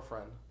first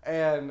girlfriend.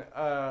 And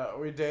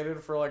we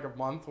dated for like a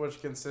month, which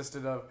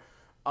consisted of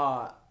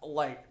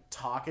like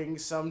talking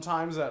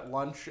sometimes at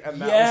lunch, and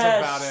that was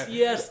about it.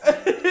 Yes,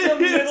 the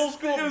middle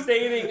school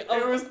dating.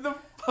 It was the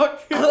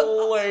fucking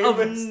lamest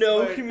of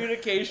no thing.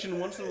 communication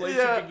once the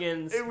relationship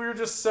begins. We were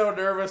just so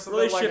nervous. And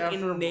Relationship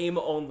then, like, in name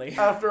only.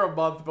 After a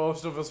month,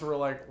 most of us were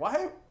like,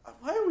 "Why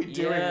are we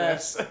doing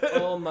this?"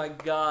 Oh my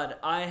god,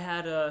 I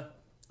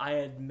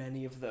had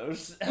many of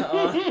those.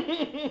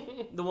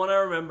 The one I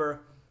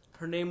remember,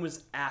 her name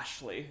was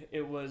Ashley.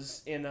 It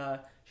was in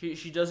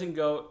she didn't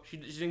go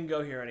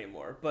here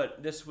anymore,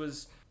 but this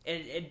was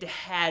it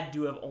had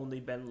to have only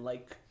been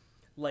like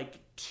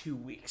 2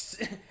 weeks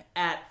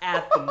at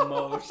the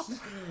most.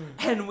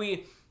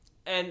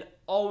 And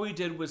all we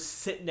did was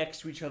sit next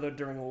to each other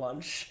during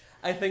lunch.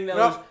 I think that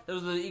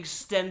was the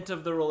extent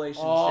of the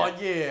relationship. Oh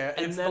yeah,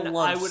 and it's then the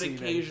lunch I would seating.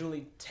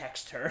 occasionally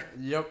text her.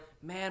 Yep.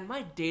 Man,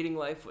 my dating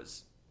life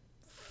was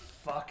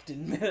fucked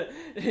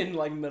in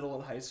like middle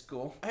and high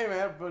school. Hey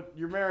man, but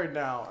you're married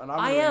now, and I'm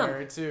I gonna am. be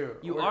married too.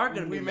 You are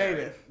gonna be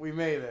married. We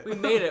made it. We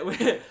made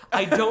it.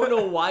 I don't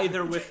know why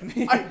they're with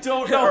me. I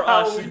don't know Or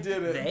how us. we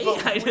did it. They?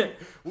 But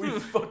we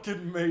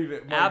fucking made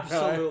it. My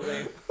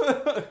Absolutely.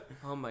 guy.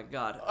 Oh my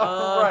god.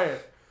 All right.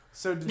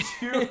 So did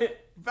you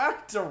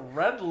back to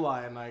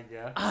Redline? I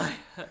guess.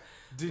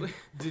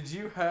 Did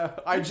you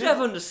have? We should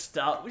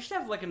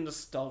have like a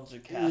nostalgia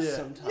cast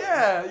sometime.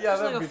 Yeah,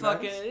 Just that'd like be a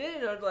fucking,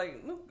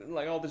 nice.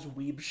 like all this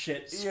weeb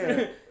shit.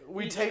 Yeah,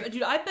 we take.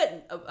 Dude, I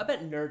bet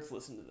nerds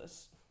listen to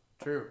this.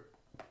 True,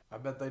 I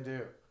bet they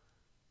do.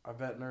 I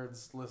bet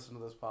nerds listen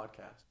to this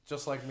podcast,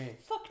 just like me.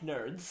 Fuck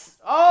nerds.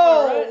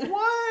 Oh, Right.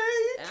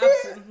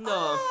 what?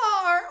 No.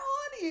 Our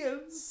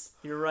audience.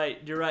 You're right.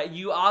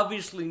 You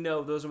obviously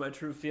know those are my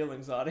true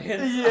feelings,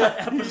 audience.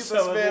 Yeah, this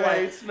man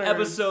hates nerds.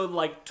 Episode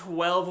like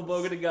 12 of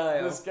Boga de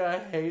Gallo. This guy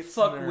hates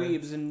Fuck nerds.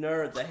 weebs and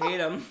nerds. I hate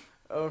them.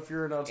 Oh, if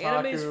you're an otaku.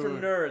 Anime's for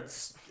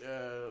nerds.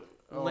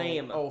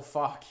 Lame. Oh,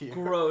 fuck you.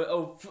 Gross.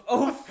 Oh,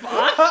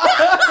 fuck.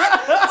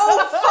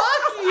 Oh,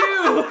 fuck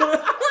you.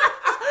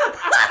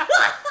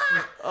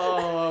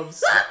 Oh,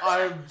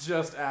 I'm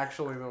just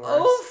actually the worst.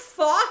 Oh,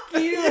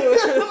 fuck you.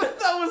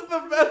 That was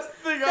the best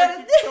thing I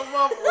could come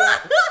up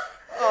with.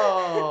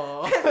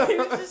 Oh.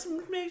 It just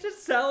makes it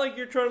sound like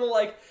you're trying to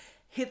like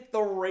hit the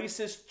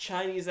racist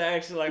Chinese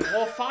accent, like,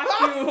 well, fuck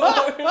you.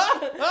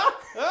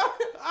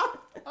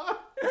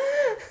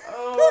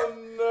 Oh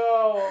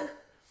no.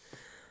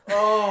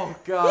 Oh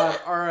god.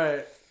 All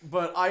right.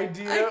 But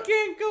idea. I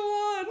can't go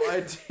on.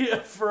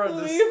 Idea for a.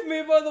 Leave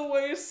me by the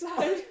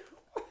wayside.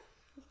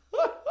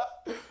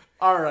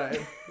 All right.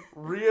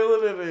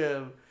 Reeling it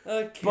in.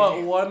 Okay.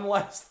 But one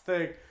last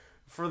thing.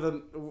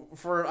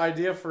 For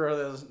idea for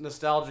the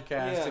nostalgia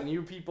cast, and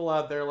you people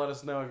out there, let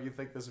us know if you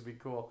think this would be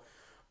cool.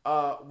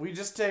 We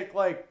just take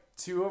like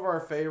 2 of our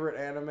favorite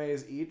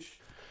animes each,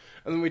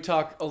 and then we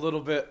talk a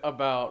little bit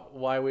about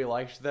why we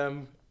liked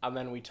them, and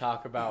then we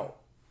talk about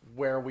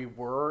where we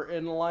were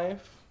in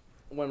life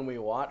when we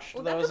watched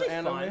those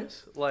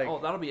animes. Fun.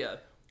 Like, that'll be I'll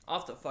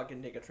have to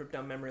fucking take a trip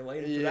down memory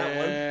lane for yeah, that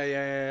one.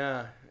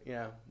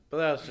 Yeah. But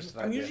that was just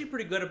an I'm idea. usually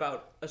pretty good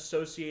about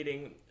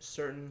associating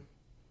certain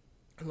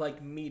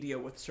like media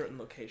with certain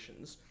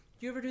locations.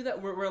 Do you ever do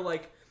that where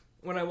like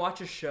when I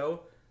watch a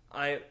show,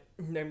 I'd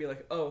be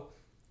like, oh,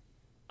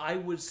 I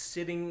was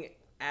sitting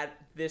at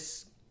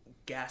this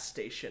gas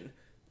station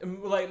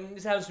Like,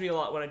 this happens to me a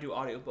lot when I do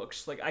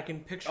audiobooks. Like, I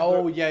can picture...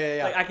 Oh, yeah.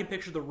 Like, I can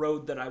picture the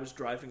road that I was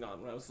driving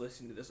on when I was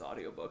listening to this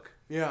audiobook.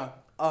 Yeah.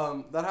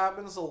 That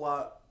happens a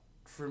lot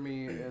for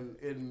me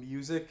in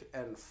music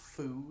and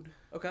food.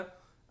 Okay.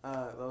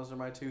 Those are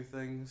my two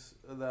things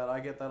that I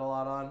get that a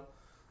lot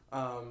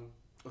on.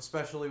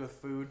 Especially with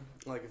food.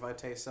 Like, if I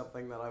taste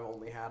something that I've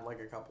only had, like,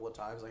 a couple of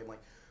times, I can,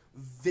 like,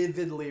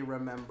 vividly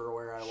remember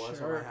where I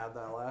was when I had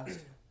that last.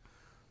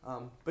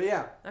 But,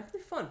 yeah. That could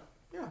be fun.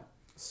 Yeah.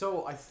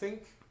 So, I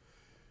think...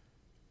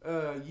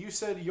 you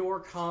said your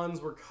cons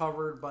were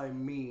covered by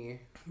me.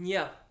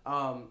 Yeah.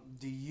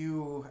 Do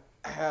you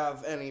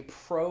have any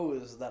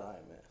pros that I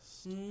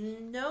missed?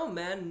 No,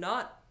 man,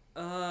 not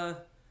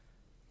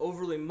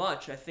overly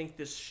much. I think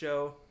this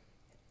show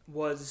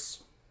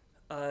was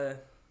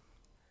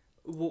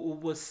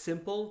was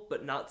simple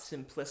but not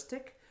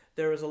simplistic.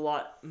 There was a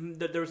lot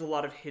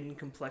of hidden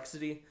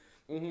complexity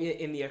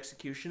in the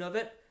execution of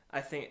it. I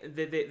think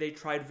they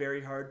tried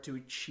very hard to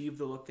achieve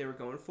the look they were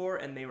going for,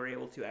 and they were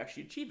able to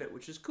actually achieve it,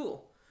 which is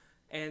cool.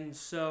 And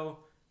so,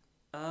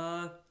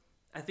 I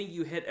think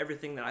you hit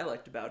everything that I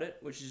liked about it,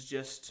 which is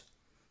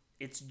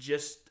it's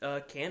just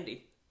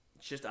candy.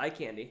 It's just eye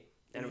candy,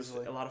 and Easily. It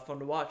was a lot of fun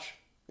to watch.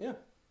 Yeah.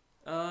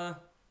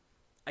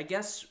 I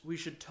guess we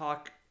should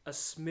talk a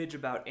smidge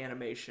about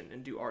animation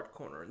and do art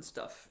corner and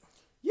stuff.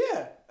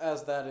 Yeah,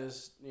 as that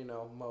is,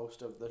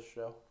 most of this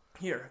show.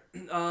 Here,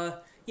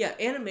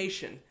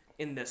 animation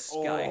in this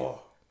guy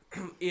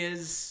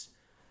is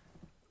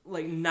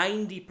like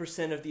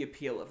 90% of the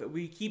appeal of it.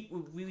 We keep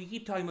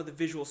talking about the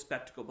visual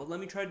spectacle, but let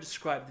me try to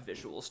describe the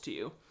visuals to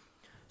you.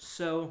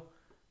 So,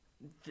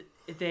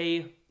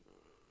 the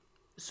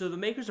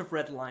makers of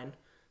Redline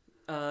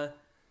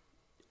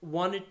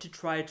wanted to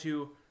try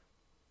to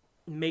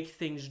make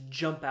things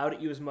jump out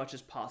at you as much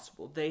as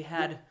possible.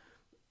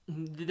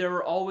 There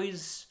were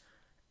always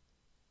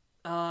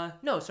I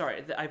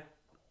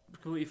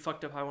completely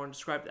fucked up how I want to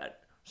describe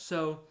that.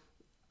 So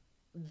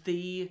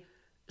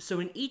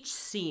in each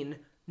scene,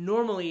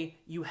 normally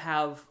you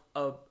have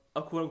a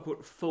quote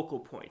unquote focal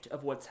point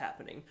of what's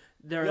happening.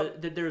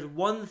 There's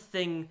one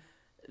thing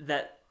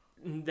that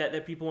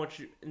people want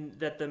you,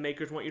 that the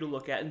makers want you to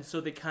look at, and so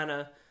they kind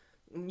of,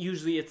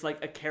 usually it's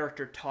like a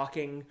character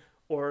talking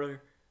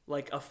or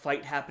like a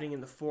fight happening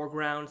in the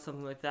foreground,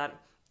 something like that.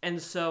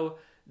 And so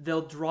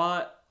they'll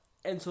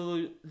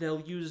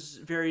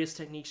use various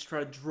techniques to try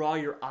to draw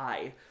your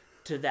eye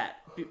to that,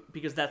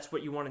 because that's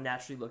what you want to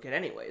naturally look at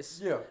anyways.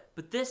 Yeah.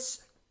 But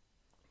this,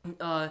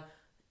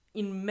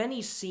 in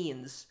many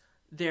scenes,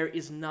 there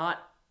is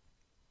not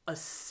a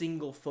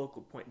single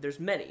focal point. There's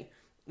many,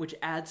 which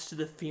adds to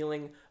the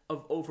feeling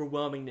of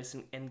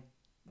overwhelmingness and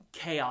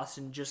chaos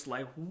and just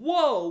like,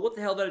 whoa, what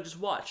the hell did I just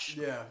watch?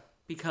 Yeah.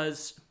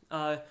 Because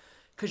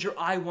your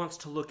eye wants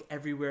to look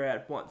everywhere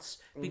at once.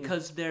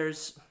 Because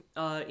there's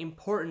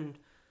important,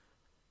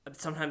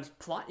 sometimes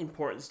plot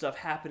important stuff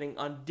happening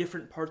on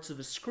different parts of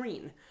the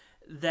screen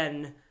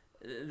than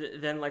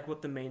like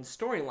what the main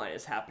storyline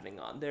is happening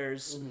on.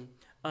 There's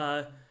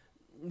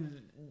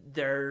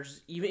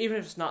even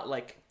if it's not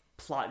like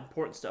plot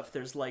important stuff,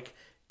 there's like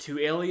two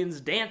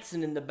aliens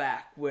dancing in the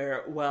back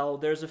where, well,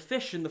 there's a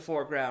fish in the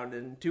foreground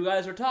and two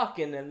guys are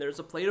talking and there's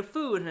a plate of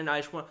food, and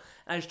I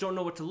just don't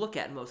know what to look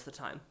at most of the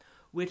time,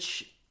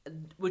 which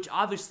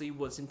obviously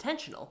was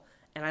intentional,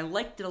 and I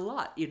liked it a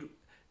lot.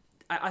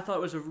 I thought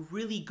it was a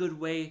really good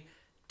way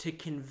to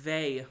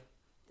convey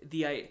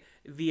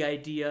the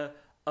idea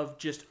of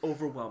just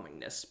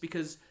overwhelmingness,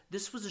 because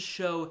this was a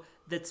show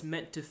that's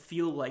meant to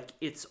feel like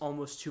it's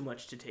almost too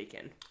much to take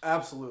in.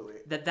 Absolutely.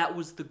 That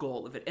was the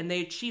goal of it, and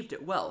they achieved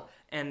it well,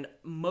 and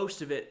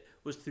most of it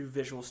was through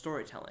visual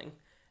storytelling,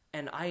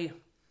 and I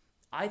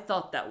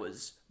thought that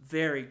was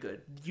very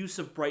good. Use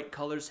of bright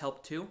colors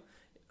helped too.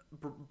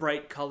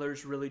 Bright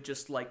colors really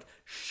just like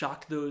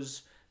shock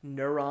those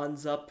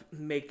neurons up,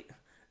 make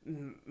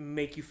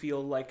you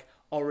feel like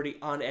already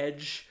on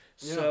edge.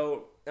 Yeah.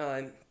 So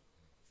I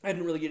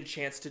didn't really get a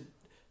chance to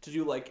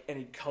do like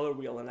any color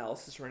wheel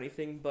analysis or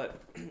anything, but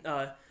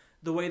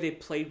the way they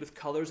played with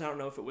colors, I don't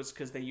know if it was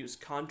because they used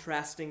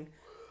contrasting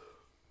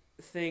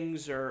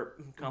things or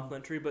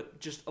complementary, but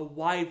just a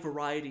wide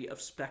variety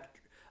of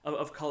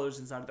of colors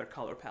inside of their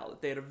color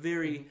palette. They had a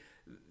very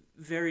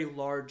very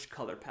large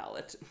color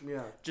palette.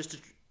 Yeah. Just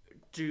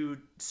to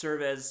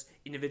serve as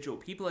individual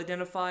people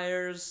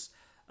identifiers,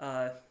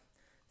 event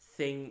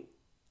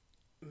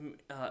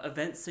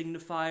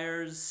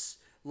signifiers.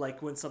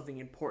 Like when something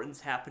important's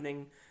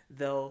happening,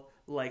 they'll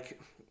like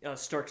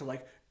start to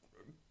like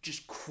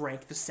just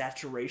crank the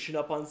saturation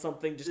up on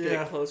something, just get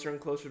it closer and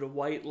closer to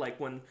white. Like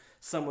when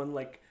someone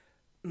like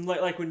when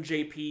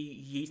JP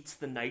yeets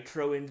the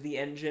nitro into the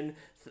engine,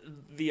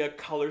 the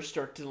colors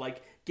start to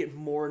like get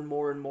more and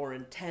more and more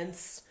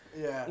intense.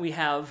 Yeah. We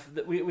have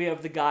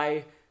the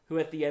guy who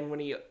at the end, when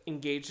he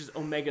engaged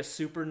Omega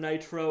Super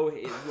Nitro,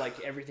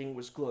 everything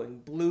was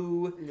glowing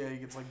blue. Yeah, he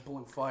gets like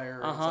blue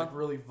fire. It's like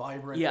really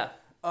vibrant. Yeah.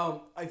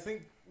 I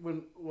think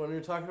when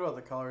you're talking about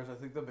the colors, I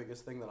think the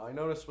biggest thing that I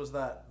noticed was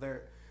that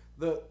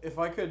if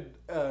I could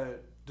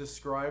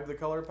describe the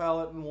color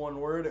palette in one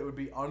word, it would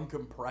be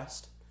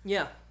uncompressed.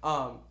 Yeah.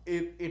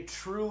 It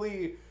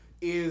truly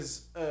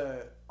is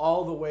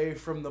all the way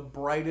from the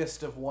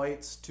brightest of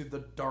whites to the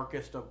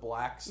darkest of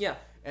blacks. Yeah.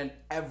 And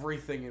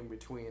everything in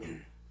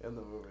between in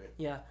the movie.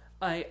 Yeah.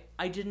 I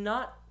did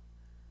not...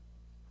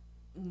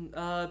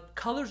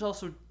 colors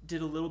also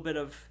did a little bit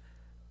of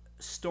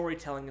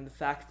storytelling in the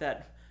fact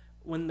that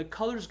when the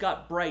colors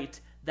got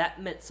bright,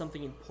 that meant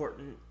something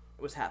important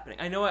was happening.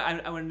 I know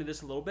I went into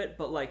this a little bit,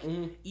 but like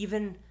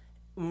even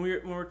when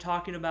we're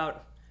talking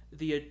about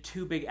the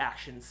two big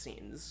action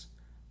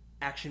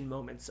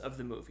moments of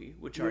the movie,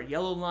 which are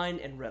Yellow Line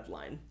and Red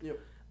Line. Yep.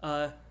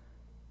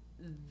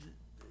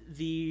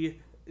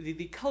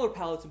 The color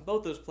palettes in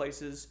both those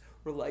places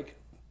were like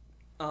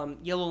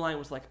Yellow Line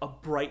was like a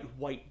bright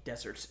white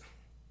desert.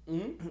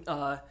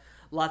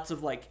 Lots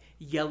of like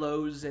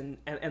yellows and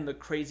the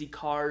crazy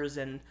cars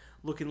and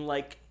looking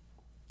like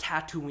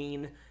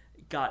Tatooine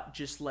got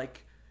just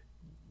like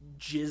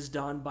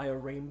jizzed on by a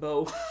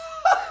rainbow.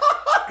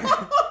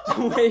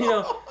 You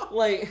know,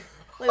 like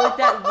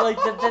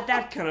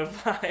that kind of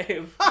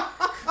vibe.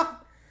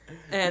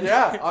 And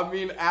yeah, I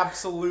mean,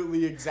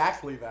 absolutely,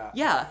 exactly that.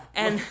 Yeah,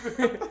 and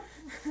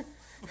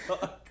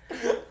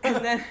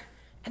and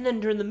then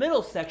during the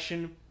middle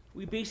section,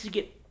 we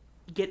basically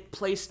get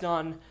placed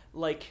on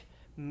like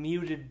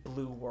muted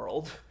blue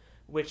world,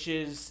 which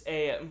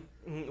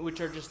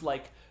are just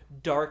like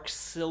dark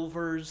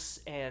silvers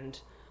and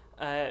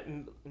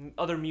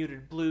other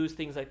muted blues,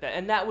 things like that.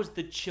 And that was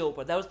the chill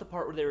part. That was the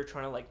part where they were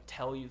trying to like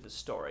tell you the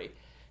story,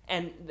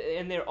 and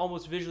they're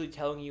almost visually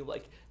telling you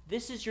like,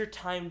 this is your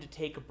time to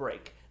take a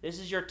break. This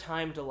is your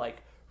time to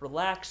like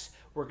relax.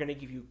 We're gonna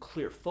give you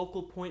clear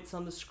focal points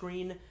on the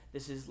screen.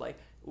 This is like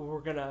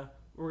we're gonna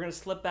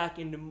slip back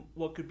into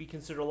what could be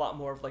considered a lot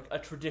more of like a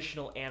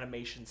traditional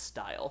animation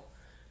style.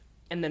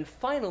 And then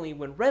finally,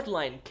 when Red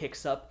Line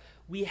kicks up,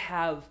 we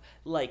have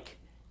like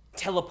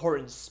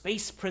teleporting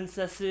space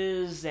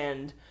princesses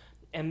and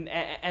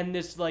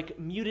this like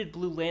muted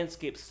blue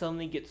landscape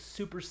suddenly gets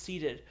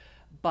superseded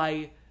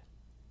by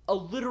a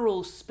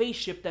literal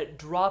spaceship that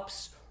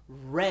drops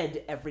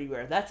red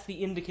everywhere. That's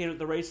the indicator that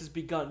the race has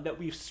begun, that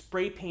we've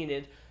spray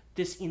painted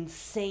this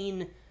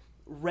insane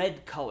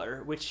red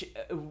color, which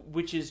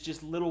is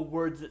just little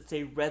words that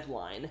say Red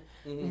Line,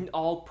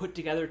 all put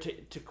together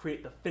to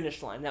create the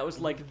finish line. That was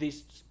like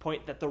this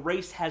point that the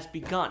race has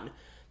begun.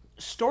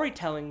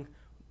 Storytelling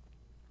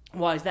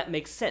wise, that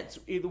makes sense.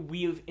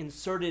 We've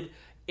inserted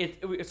it.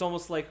 It's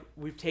almost like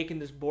we've taken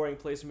this boring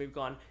place and we've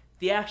gone,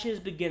 the action is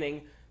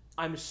beginning,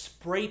 I'm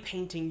spray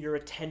painting your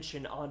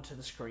attention onto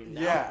the screen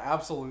now. Yeah,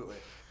 absolutely.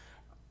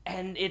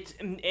 And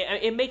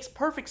it makes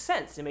perfect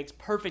sense. It makes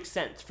perfect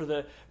sense for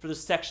the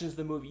sections of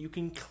the movie. You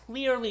can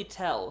clearly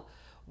tell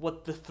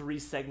what the three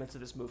segments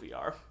of this movie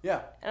are.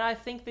 Yeah. And I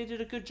think they did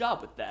a good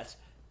job with that.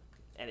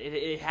 And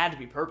it had to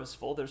be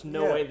purposeful. There's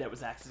no way that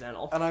was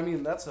accidental. And I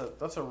mean, that's a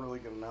really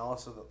good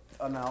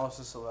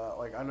analysis of that.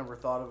 Like, I never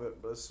thought of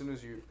it, but as soon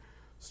as you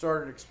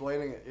started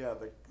explaining it, yeah,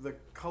 the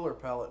color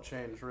palette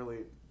change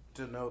really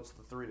denotes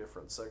the three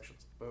different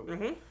sections of the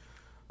movie. Mm-hmm.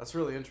 That's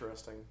really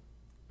interesting.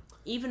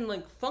 Even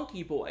like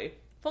Funky Boy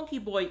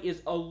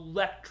is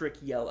electric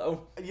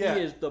yellow. Yeah.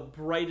 He is the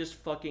brightest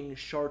fucking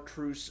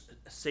chartreuse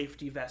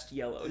safety vest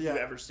yellow you've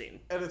ever seen.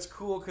 And it's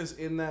cool because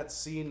in that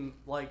scene,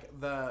 like,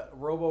 the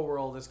Robo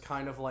World is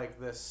kind of like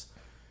this,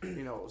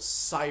 you know,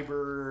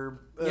 cyber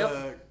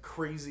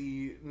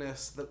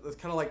craziness that's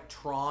kind of like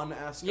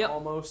Tron-esque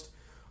almost.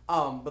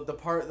 But the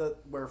part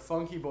where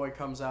Funky Boy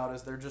comes out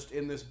is they're just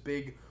in this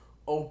big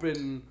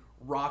open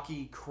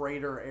rocky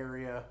crater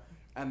area,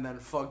 and then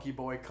Funky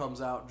Boy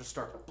comes out and just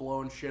starts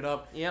blowing shit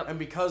up. Yep. And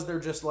because they're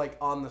just like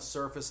on the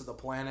surface of the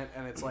planet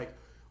and it's like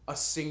a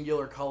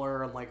singular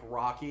color and like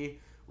rocky,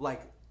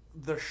 like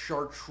the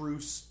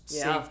chartreuse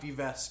safety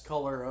vest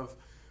color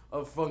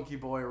of Funky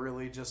Boy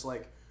really just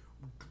like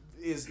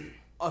is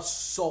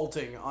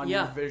assaulting on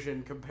your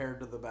vision compared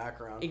to the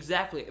background.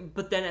 Exactly.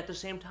 But then at the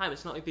same time,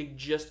 it's not like they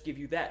just give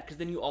you that, because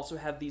then you also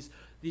have these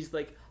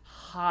like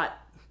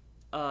hot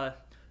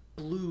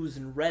blues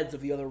and reds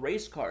of the other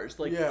race cars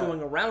like going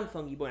around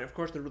Funky Boy, and of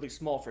course they're really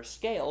small for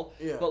scale,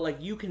 but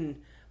like you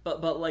can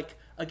but like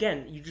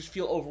again you just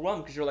feel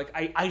overwhelmed because you're like,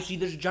 I see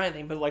this giant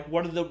thing, but like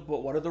what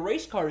are the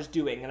race cars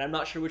doing, and I'm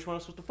not sure which one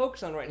I'm supposed to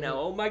focus on right now.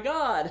 Oh my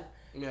god.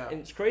 And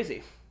it's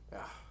crazy. I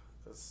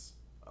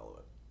love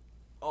it,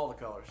 all the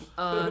colors.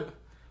 But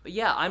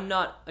yeah, I'm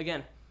not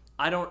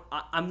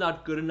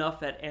good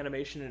enough at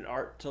animation and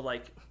art to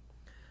like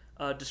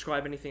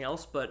describe anything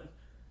else, but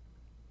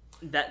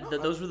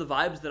those were the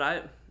vibes that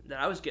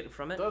I was getting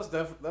from it. That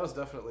was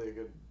definitely a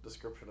good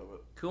description of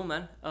it. Cool,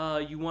 man.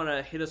 You want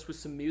to hit us with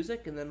some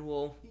music, and then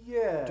we'll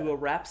do a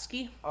rap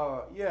ski?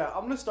 I'm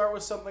going to start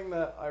with something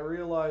that I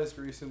realized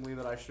recently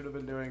that I should have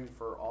been doing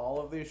for all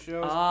of these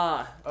shows.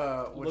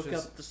 Look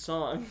up the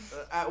song.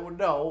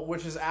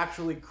 Which is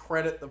actually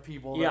credit the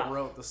people that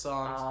wrote the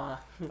songs.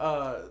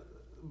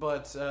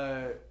 But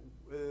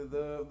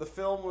the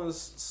film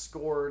was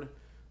scored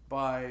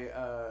by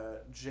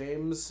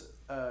James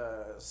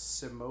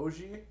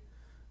Simoji.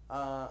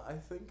 I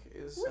think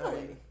is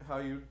Really? how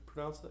you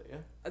pronounce it.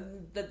 Yeah.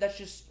 That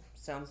just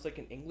sounds like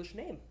an English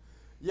name.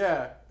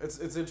 Yeah, it's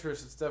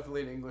interesting. It's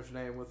definitely an English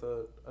name with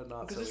a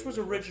not. Because this was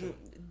original.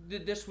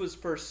 This was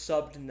first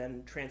subbed and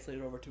then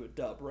translated over to a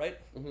dub, right?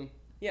 Mm-hmm.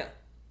 Yeah.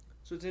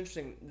 So it's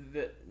interesting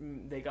that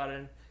they got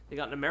an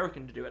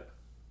American to do it.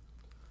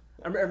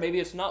 Or maybe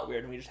it's not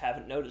weird, and we just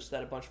haven't noticed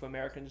that a bunch of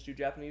Americans do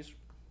Japanese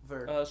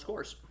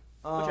scores.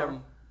 Whichever.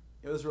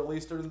 It was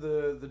released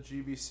under the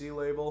GBC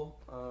label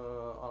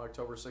on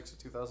October 6th of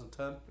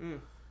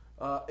 2010.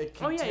 It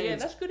contains, yeah,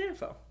 that's good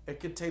info. It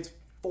contains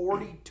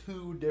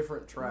 42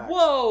 different tracks.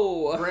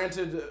 Whoa!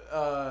 Granted,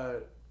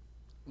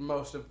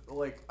 most of,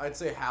 I'd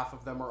say half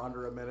of them are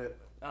under a minute,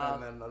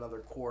 and then another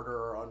quarter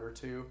are under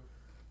 2.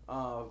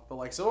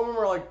 But, some of them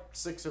are,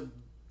 6 or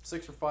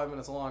 5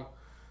 minutes long.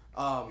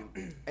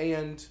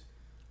 And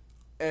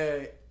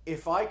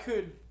if I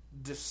could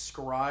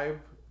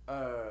describe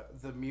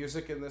the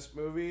music in this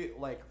movie,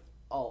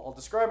 I'll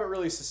describe it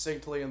really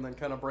succinctly and then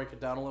kind of break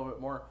it down a little bit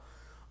more.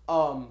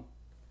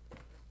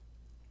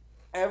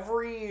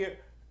 Every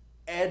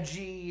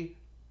edgy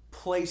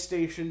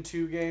PlayStation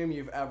 2 game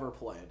you've ever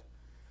played.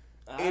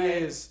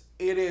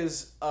 It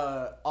is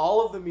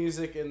all of the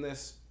music in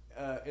this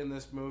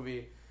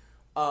movie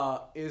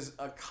is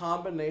a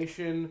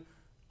combination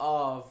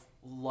of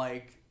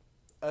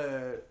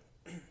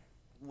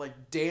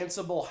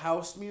danceable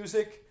house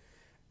music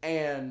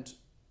and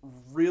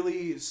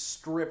really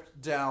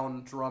stripped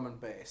down drum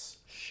and bass.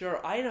 Sure,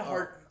 I had a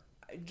hard.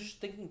 Just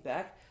thinking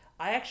back,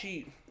 I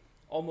actually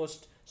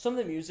almost some of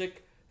the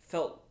music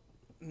felt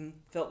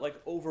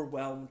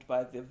overwhelmed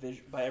by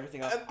by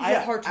everything else. I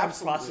had a hard time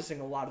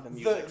processing a lot of the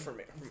music for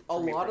me. A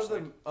lot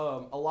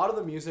of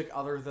the music,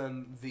 other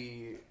than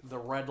the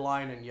red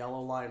line and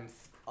yellow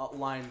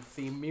line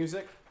theme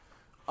music,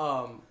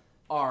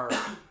 are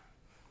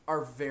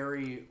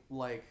very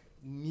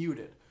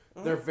muted.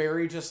 They're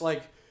very just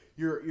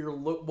you're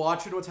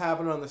watching what's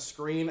happening on the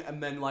screen,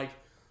 and then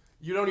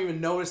you don't even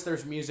notice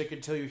there's music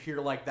until you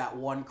hear that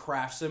one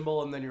crash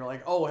cymbal, and then you're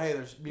like, oh hey,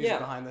 there's music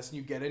behind this, and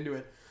you get into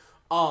it.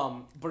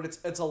 But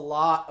it's a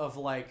lot of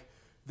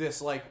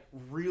this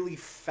really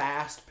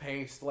fast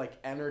paced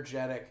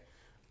energetic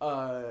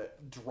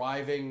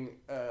driving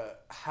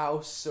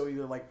house. So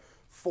either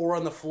 4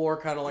 on the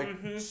floor, kind of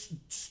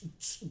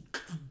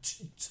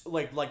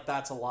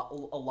that's a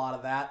lot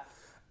of that.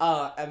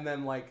 And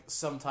then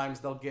sometimes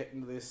they'll get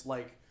into this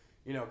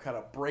kind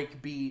of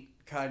breakbeat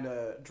kind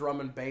of drum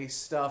and bass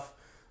stuff,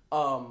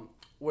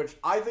 which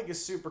I think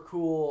is super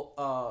cool.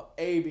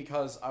 A,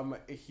 because I'm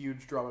a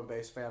huge drum and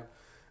bass fan,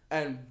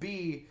 and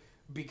B,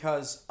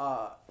 because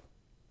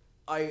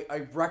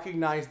I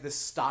recognize this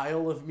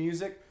style of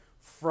music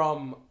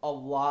from a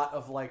lot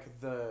of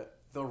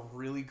the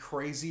really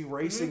crazy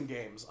racing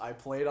games I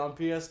played on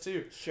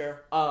PS2.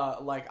 Sure.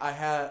 I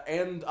had,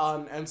 and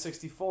on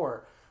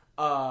N64.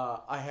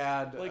 I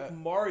had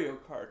Mario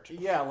Kart.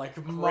 Yeah,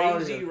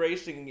 crazy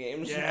racing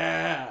games.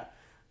 Yeah.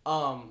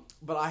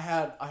 But I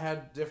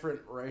had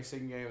different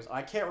racing games.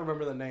 I can't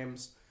remember the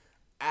names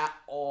at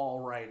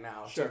all right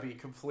now, to be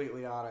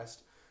completely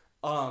honest.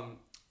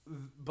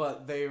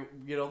 But they're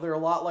a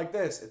lot like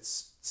this.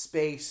 It's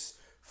space,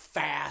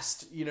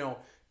 fast,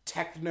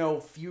 techno,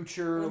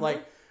 future.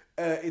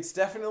 It's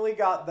definitely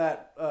got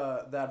that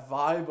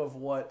vibe of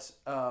what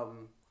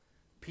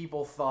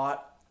people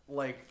thought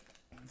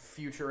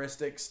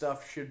futuristic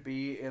stuff should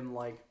be in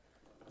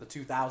the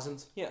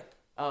 2000s. Yeah.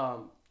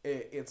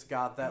 It's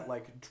got that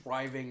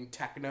driving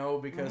techno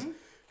because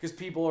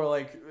people are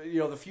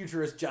the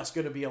future is just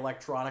going to be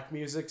electronic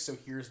music, so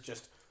here's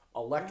just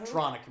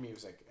electronic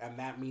music, and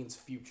that means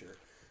future.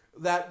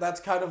 That's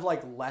kind of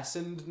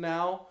lessened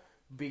now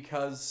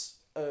because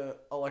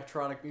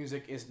electronic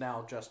music is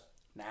now just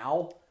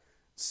now.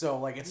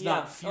 So it's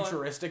not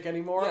futuristic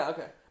anymore. Yeah,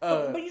 okay.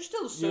 But you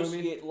still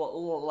associate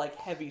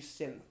heavy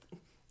synth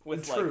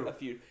with a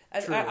few. I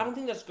don't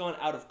think that's gone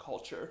out of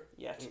culture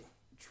yet.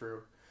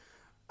 True.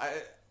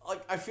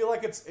 I feel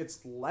like it's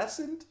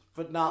lessened,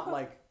 but not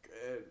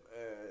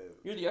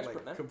you're the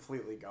expert, man.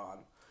 Completely gone.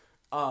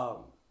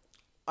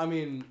 I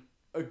mean,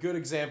 good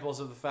examples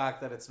of the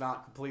fact that it's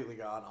not completely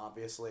gone,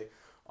 obviously,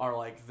 are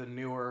the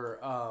newer,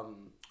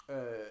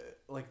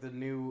 the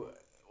new,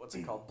 what's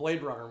it called,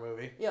 Blade Runner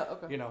movie. Yeah,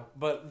 okay.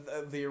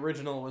 But the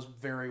original was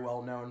very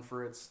well known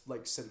for its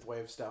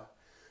synthwave stuff.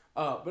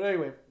 But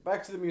anyway,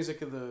 back to the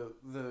music of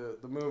the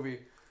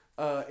movie.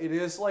 It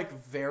is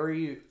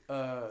very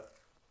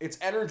it's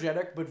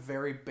energetic but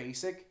very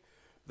basic.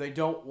 They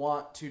don't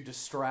want to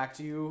distract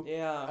you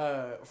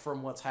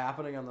from what's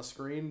happening on the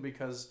screen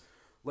because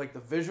the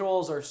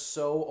visuals are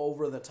so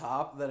over the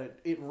top that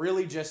it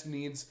really just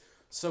needs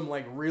some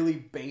really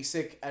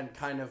basic and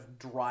kind of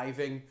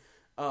driving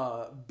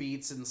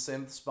beats and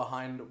synths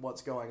behind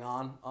what's going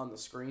on the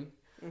screen.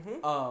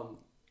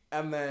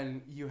 And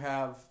then you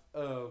have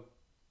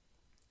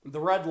the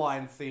red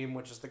line theme,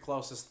 which is the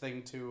closest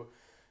thing to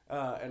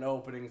an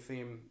opening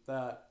theme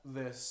that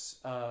this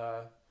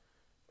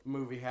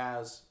movie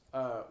has,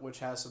 which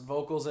has some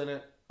vocals in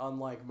it,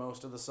 unlike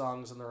most of the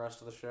songs in the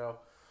rest of the show.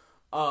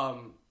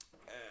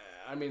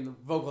 I mean, the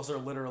vocals are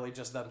literally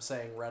just them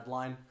saying red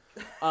line.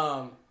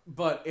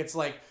 But it's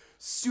like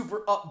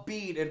super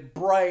upbeat and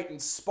bright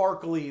and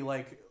sparkly,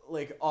 like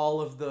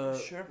all of the,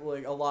 Sure.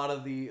 like a lot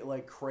of the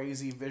like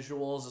crazy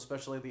visuals,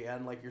 especially at the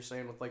end, like you're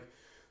saying, with like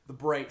the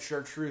bright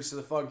chartreuse of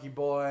the Funky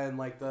Boy and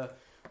like the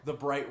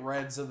bright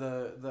reds of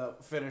the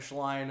finish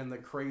line and the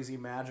crazy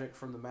magic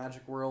from the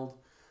Magic World.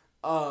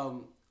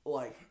 The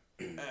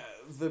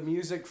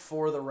music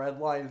for the Red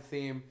Line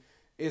theme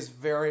is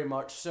very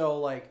much so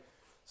like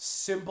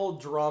simple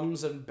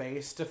drums and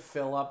bass to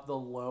fill up the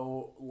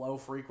low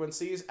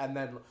frequencies, and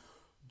then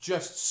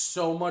just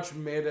so much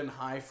mid and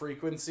high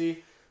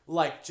frequency,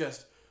 like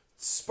just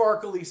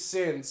sparkly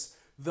synths.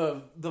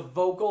 The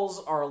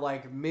vocals are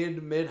like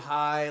mid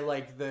high,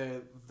 like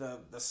the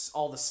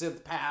all the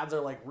synth pads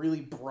are like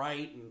really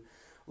bright, and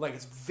like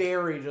it's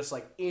very just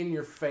like in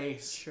your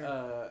face.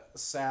 Sure.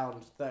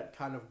 Sound that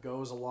kind of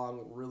goes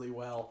along really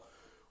well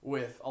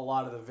with a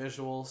lot of the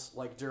visuals.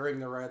 Like during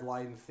the Red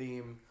Line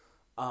theme,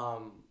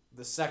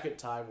 the second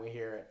time we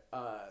hear it,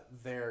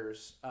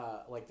 there's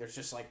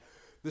just like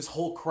this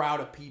whole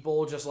crowd of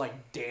people just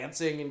like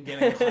dancing and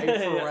getting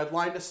hyped for Red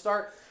Line to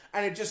start,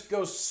 and it just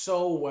goes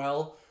so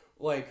well.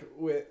 Like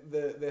with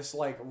this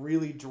like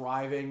really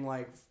driving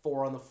like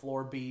 4 on the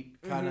floor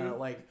beat kind of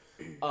like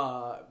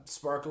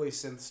sparkly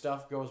synth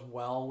stuff goes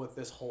well with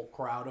this whole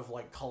crowd of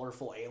like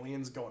colorful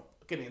aliens going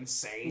fucking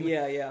insane.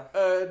 Yeah.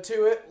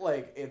 To it,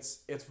 like it's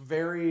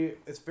very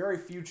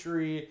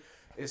futury.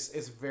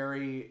 It's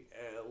very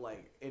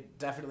like it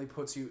definitely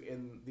puts you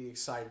in the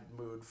excited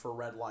mood for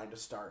Red Line to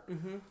start.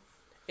 Mm-hmm.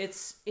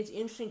 It's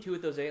interesting too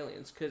with those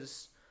aliens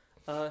because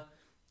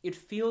it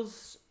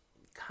feels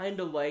kind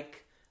of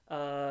like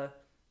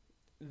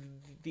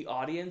the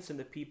audience and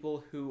the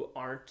people who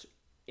aren't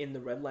in the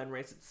Red Line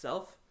race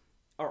itself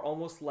are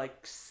almost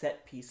like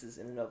set pieces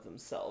in and of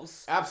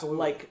themselves. Absolutely.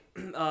 Like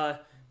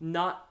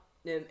not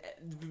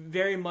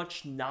very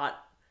much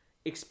not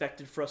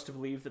expected for us to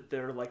believe that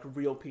they're like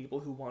real people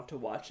who want to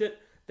watch it.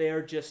 They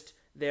are just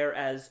there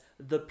as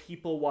the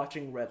people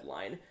watching Red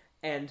Line,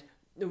 and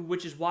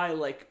which is why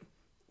like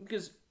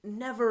because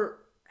never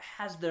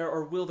has there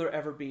or will there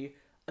ever be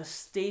a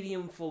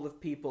stadium full of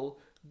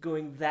people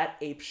going that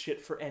ape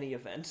shit for any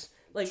event.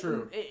 Like,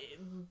 true.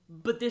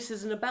 But this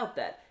isn't about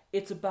that.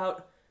 It's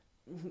about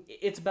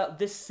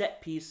this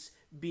set piece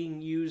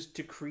being used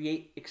to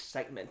create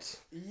excitement.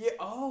 Yeah.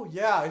 Oh,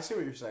 yeah. I see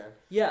what you're saying.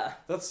 Yeah.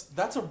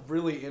 That's a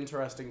really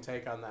interesting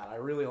take on that. I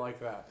really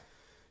like that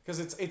because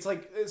it's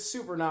like it's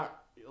super not,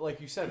 like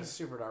you said, it's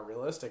super not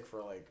realistic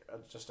for like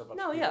just a bunch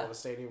of people in a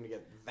stadium to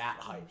get that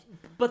hyped.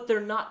 But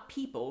they're not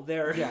people.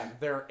 They're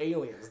they're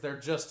aliens. They're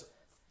just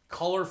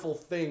colorful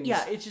things.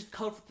 Yeah, it's just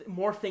colorful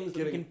more things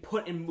that we can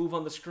put and move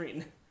on the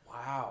screen.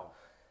 Wow.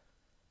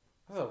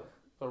 That's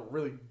a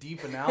really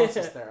deep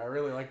analysis there. I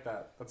really like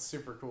that. That's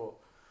super cool.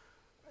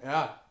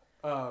 Yeah.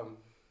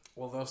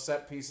 Well, those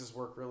set pieces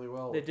work really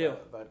well. They do.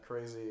 That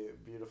crazy,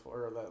 beautiful,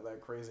 or that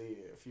crazy,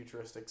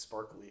 futuristic,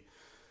 sparkly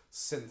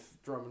synth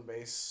drum and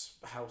bass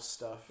house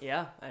stuff.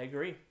 Yeah, I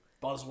agree.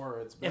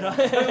 Buzzwords, man.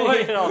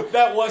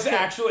 That was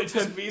actually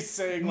just me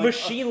saying like,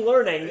 machine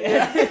learning.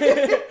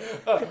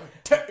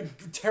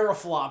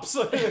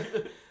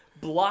 Teraflops.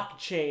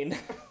 Blockchain.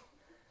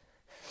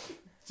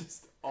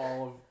 Just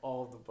all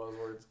of the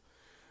buzzwords.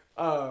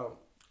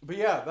 But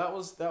yeah, that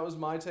was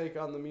my take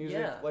on the music.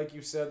 Yeah. Like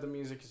you said, the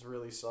music is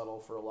really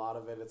subtle for a lot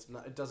of it.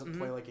 It doesn't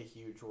play like a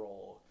huge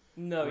role.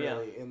 No,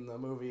 really, in the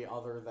movie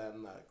other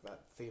than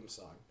that theme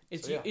song.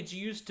 It's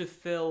used to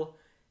fill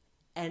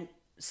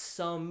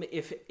some,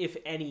 if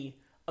any,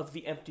 of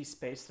the empty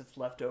space that's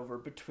left over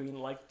between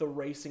like the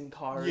racing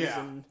cars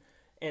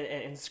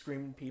and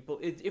screaming people.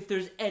 If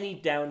there's any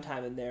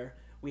downtime in there,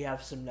 we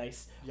have some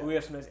nice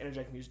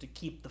interject music to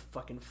keep the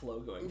fucking flow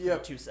going for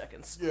 2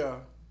 seconds. Yeah.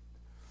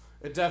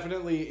 It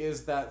definitely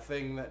is that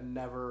thing that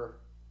never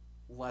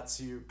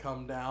lets you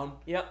come down.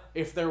 Yep.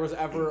 If there was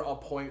ever a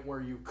point where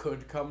you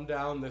could come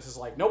down, this is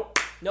like, nope,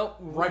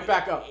 right it,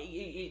 back up.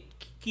 It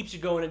keeps you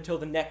going until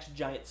the next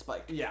giant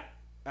spike. Yeah,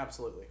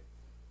 absolutely.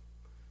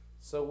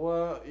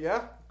 So,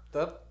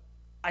 that.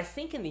 I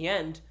think in the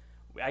end,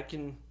 I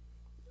can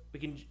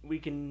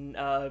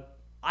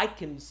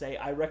say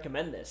I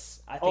recommend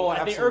this. I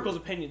think Urkel's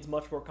opinion is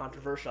much more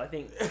controversial. I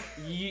think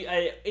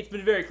it's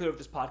been very clear with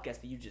this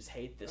podcast that you just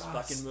hate this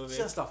fucking movie. It's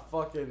just a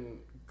fucking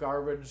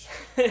garbage.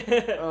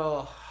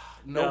 No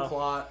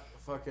plot,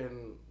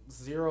 fucking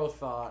zero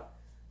thought,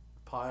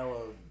 pile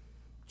of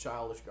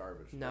childish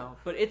garbage. No,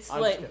 but it's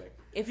I'm like just kidding.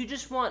 If you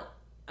just want,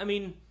 I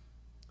mean,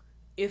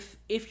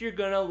 if you're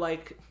gonna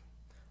like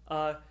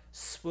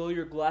swill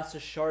your glass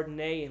of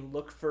Chardonnay and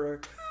look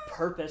for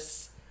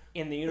purpose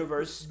in the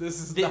universe,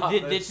 this isn't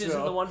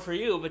the one for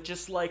you. But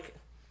just like,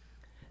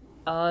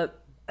 I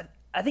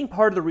think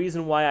part of the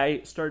reason why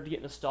I started to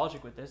get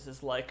nostalgic with this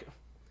is like,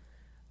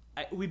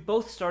 we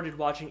both started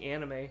watching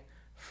anime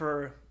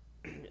for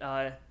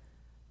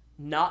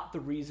not the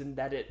reason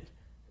that it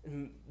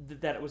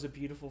was a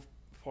beautiful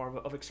form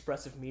of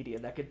expressive media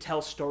that could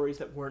tell stories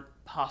that weren't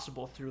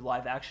possible through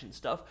live action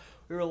stuff.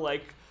 We were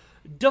like,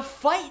 the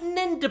fighting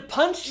and the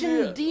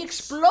punching, the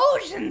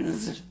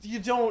explosions. You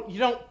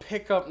don't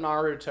pick up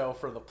Naruto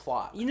for the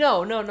plot.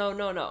 No.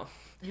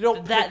 You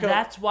don't pick up...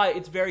 That's why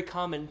it's very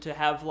common to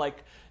have,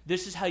 like,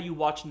 this is how you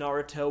watch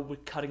Naruto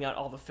with cutting out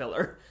all the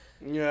filler.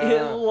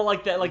 Yeah.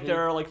 Like that, like,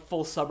 there are, like,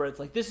 full subreddits.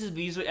 Like,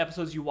 these are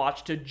episodes you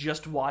watch to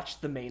just watch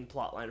the main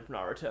plotline of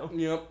Naruto.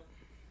 Yep.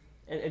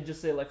 And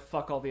just say, like,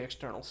 fuck all the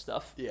external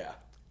stuff. Yeah.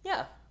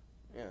 Yeah.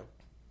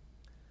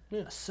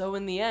 Yeah. So,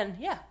 in the end,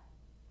 yeah.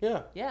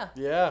 Yeah. Yeah.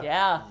 Yeah.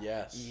 Yeah.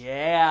 Yes.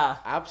 Yeah.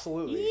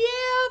 Absolutely.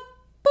 Yeah.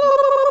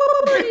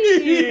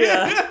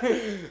 Yeah.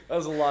 That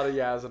was a lot of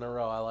yas in a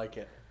row. I like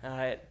it.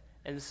 Alright.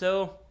 And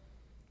so,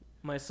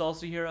 my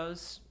salsa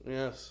heroes.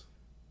 Yes.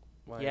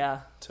 My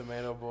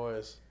tomato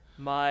boys.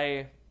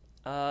 My,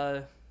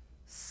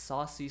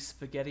 saucy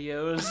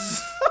SpaghettiOs.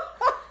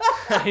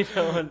 I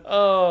don't...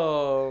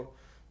 Oh.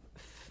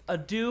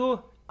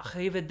 Adieu,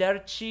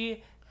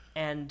 arrivederci,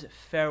 and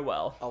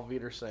farewell. Auf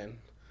Wiedersehen.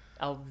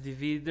 Auf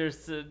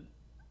Wiedersehen.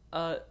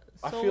 So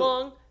I feel...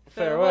 long.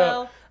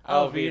 Farewell.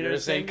 Auf Auf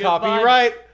Wiedersehen. Wiedersehen. Goodbye. Copyright.